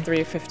morning. It's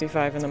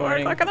 3:55 in the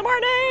morning. 4 o'clock in the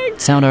morning!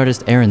 Sound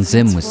artist Aaron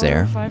Zim was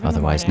there,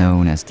 otherwise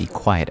known as the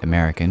Quiet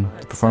American.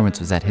 The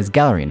performance was at his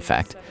gallery, in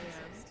fact.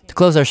 To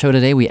close our show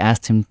today, we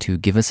asked him to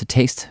give us a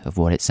taste of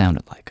what it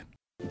sounded like.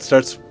 It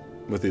starts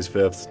with these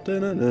fifths,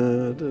 and then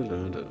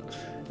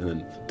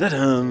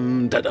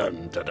da-dum,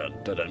 da-dum, da-dum,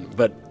 da-dum.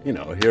 But,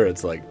 here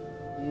it's like...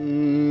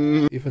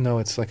 Even though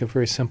it's like a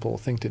very simple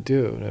thing to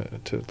do,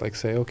 to like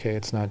say, okay,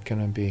 it's not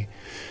going to be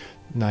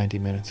 90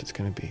 minutes, it's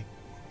going to be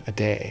a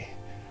day.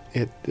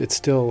 It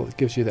still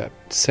gives you that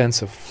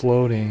sense of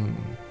floating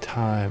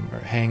time or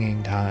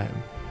hanging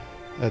time,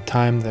 a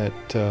time that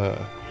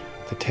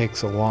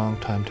takes a long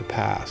time to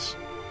pass,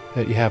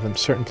 that you have in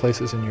certain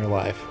places in your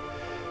life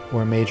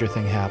where a major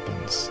thing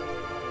happens.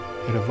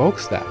 It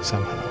evokes that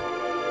somehow.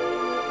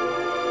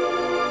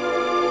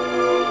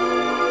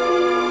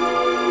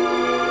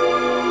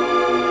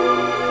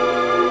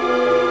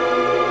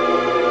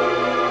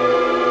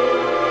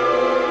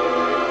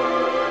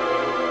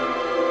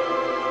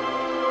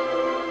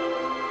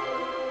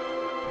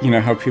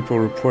 How people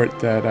report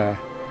that,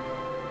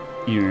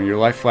 your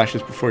life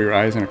flashes before your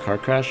eyes in a car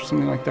crash or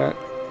something like that.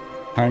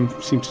 Time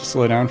seems to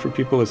slow down for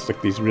people. It's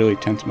like these really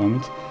tense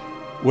moments.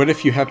 What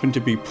if you happen to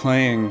be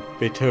playing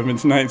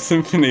Beethoven's Ninth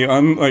Symphony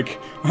on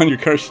your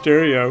car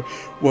stereo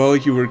while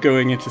you were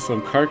going into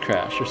some car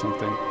crash or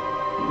something?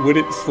 Would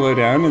it slow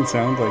down and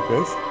sound like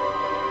this?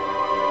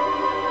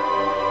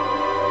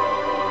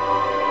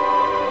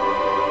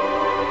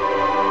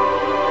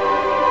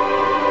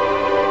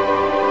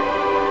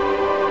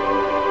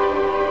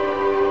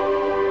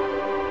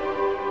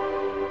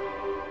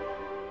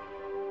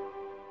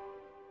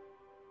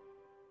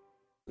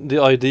 The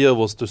idea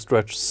was to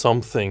stretch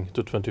something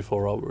to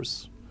 24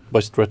 hours. By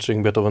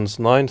stretching Beethoven's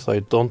Ninth, I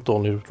don't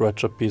only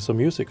stretch a piece of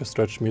music, I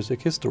stretch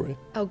music history.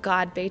 Oh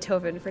God,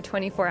 Beethoven for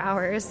 24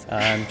 hours.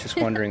 I'm just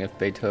wondering if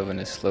Beethoven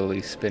is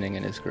slowly spinning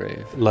in his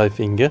grave. Leif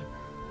Inge,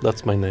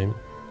 that's my name.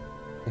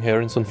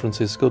 Here in San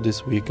Francisco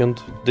this weekend,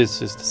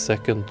 this is the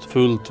second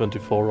full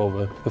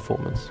 24-hour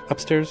performance.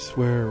 Upstairs,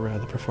 where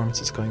the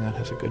performance is going on,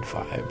 has a good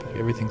vibe.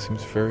 Everything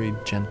seems very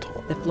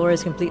gentle. The floor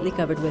is completely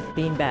covered with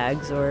bean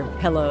bags or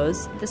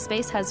pillows. The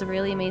space has a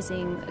really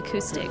amazing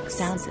acoustics.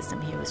 Sound system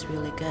here was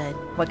really good.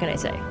 What can I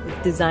say?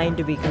 It's designed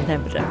to be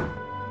contemplative.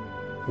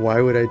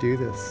 Why would I do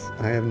this?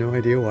 I have no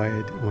idea why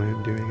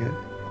I'm doing it.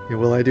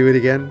 Will I do it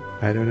again?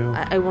 I don't know.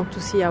 I want to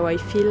see how I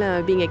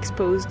feel being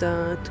exposed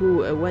to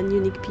one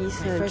unique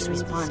piece. My first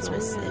response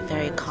was a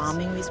very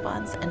calming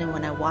response, and then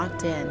when I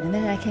walked in, and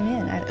then I came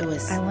in, I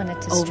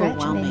wanted to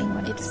stretch, and then I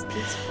wanted to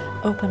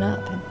open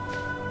up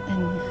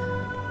and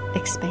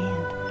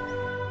expand.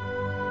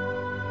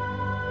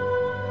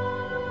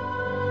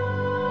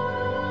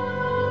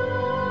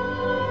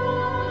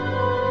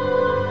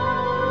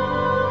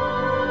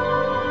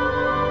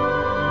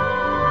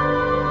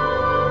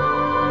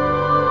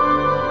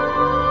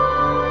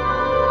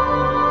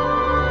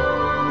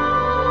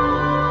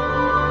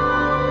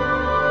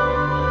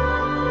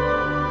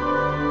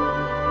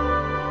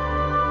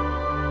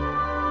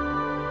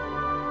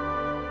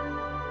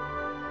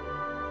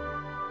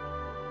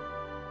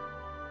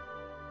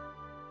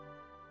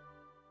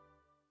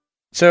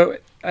 So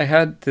I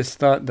had this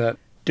thought that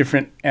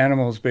different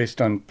animals, based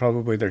on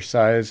probably their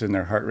size and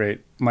their heart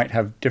rate, might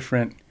have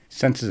different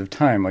senses of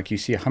time. Like you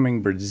see a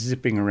hummingbird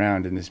zipping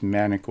around in this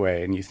manic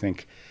way, and you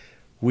think,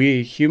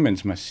 we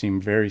humans must seem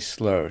very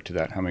slow to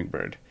that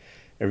hummingbird.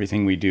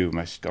 Everything we do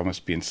must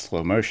almost be in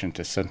slow motion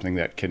to something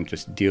that can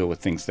just deal with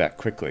things that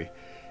quickly.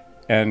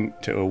 And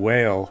to a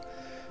whale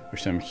or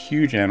some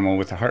huge animal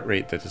with a heart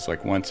rate that is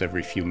like once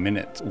every few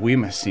minutes, we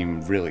must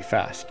seem really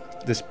fast.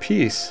 This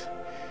piece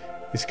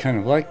is kind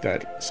of like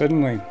that.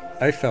 Suddenly,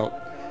 I felt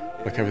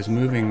like I was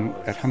moving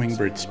at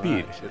hummingbird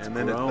speed.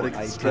 But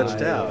it's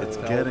stretched out. It's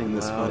getting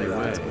this funny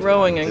way. It's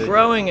growing and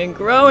growing and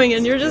growing,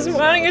 and you're just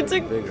wanting it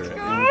to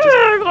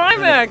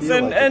climax,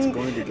 and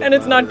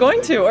it's not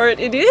going to, or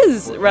it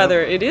is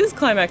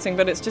climaxing,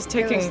 but it's just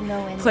taking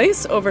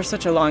place over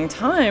such a long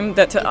time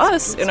that to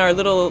us, in our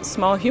little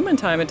small human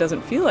time, it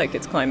doesn't feel like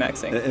it's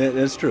climaxing. And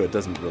it's true, it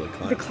doesn't really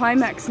climax. The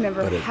climax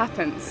never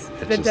happens.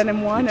 The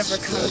denouement never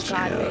comes.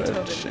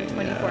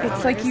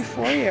 It's like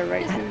euphoria,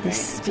 right? At this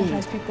speed.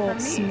 Sometimes people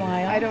smile.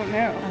 I don't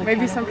know.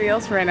 Maybe somebody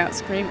else ran out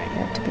screaming.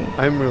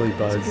 I'm really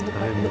buzzed.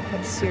 I'm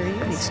pretty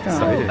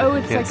strong. Oh,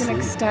 it's like an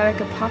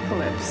ecstatic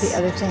apocalypse. The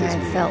other thing I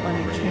felt when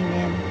I came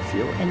in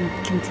and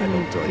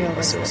continued to feel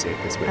was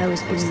that I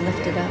was being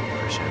lifted up.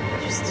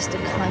 It was just a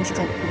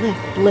constant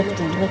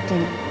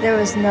lifting. There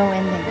was no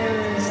ending.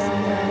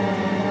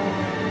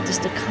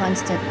 Just a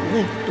constant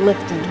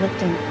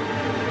lifting.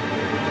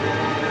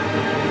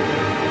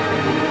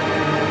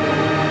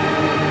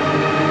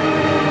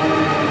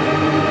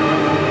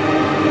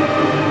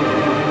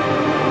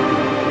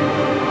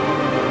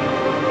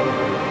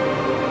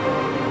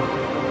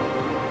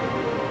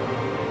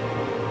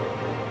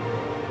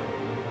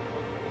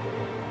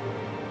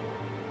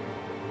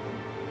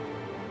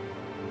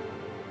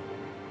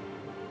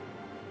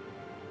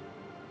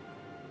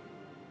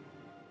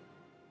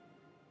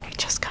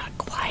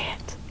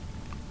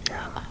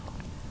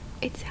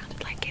 It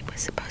sounded like it was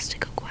supposed to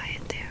go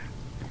quiet there.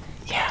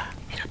 Yeah.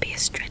 It'll be a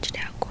stretched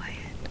out quiet.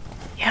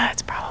 Yeah,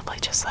 it's probably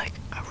just like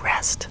a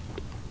rest.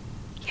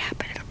 Yeah,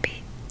 but it'll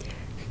be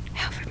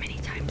however many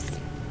times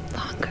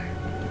longer.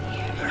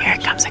 Here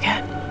it comes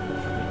again.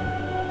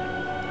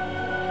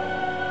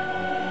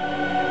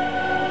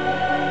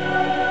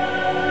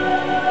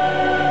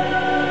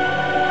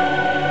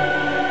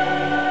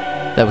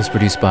 That was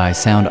produced by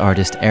sound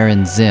artist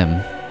Aaron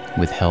Zim,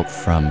 with help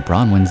from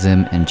Bronwyn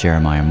Zim and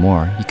Jeremiah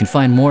Moore. You can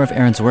find more of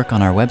Aaron's work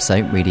on our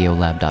website,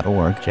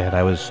 radiolab.org. Chad,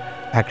 I was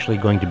actually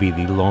going to be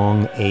the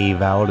long A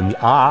vowel in the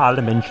ah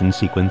dimension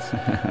sequence,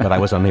 but I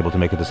was unable to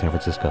make it to San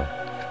Francisco.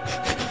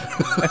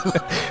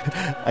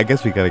 I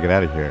guess we gotta get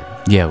out of here.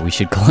 Yeah, we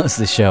should close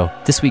the show.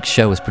 This week's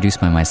show was produced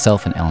by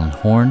myself and Ellen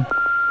Horn,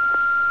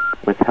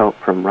 with help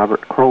from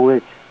Robert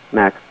Krolwich,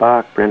 Max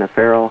Bach, Brenna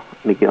Farrell,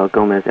 Miguel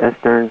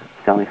Gomez-Estern,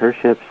 Sally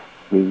Herships,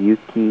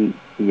 Miyuki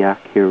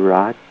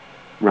Yakirata,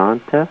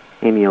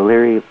 Amy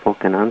O'Leary,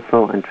 Volkan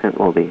Anso, and Trent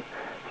Wilby.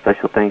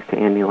 Special thanks to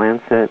Andy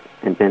Lancet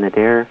and Ben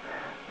Adair.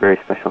 Very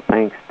special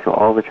thanks to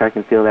all the track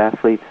and field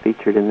athletes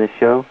featured in this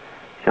show: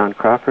 Sean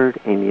Crawford,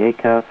 Amy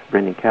Acuff,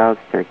 Brendan Cowes,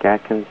 Derek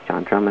Atkins,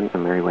 John Drummond,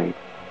 and Larry Wade.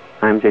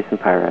 I'm Jason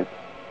Pyrad.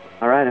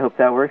 All right, I hope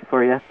that works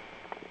for you.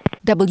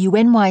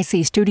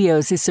 WNYC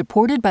Studios is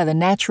supported by the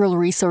Natural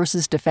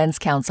Resources Defense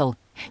Council.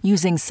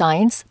 Using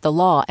science, the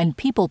law, and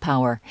people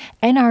power,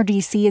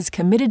 NRDC is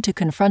committed to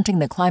confronting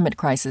the climate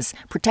crisis,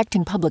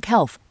 protecting public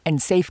health, and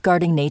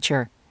safeguarding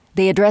nature.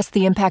 They address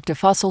the impact of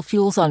fossil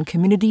fuels on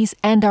communities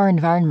and our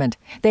environment.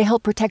 They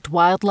help protect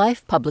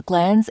wildlife, public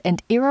lands,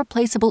 and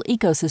irreplaceable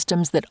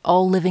ecosystems that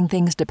all living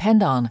things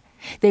depend on.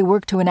 They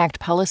work to enact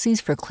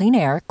policies for clean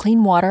air,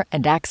 clean water,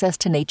 and access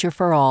to nature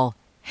for all.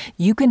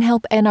 You can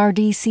help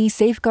NRDC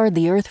safeguard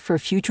the Earth for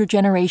future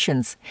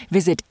generations.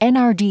 Visit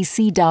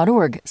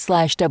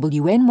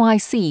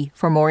nrdc.org/WNYC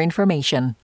for more information.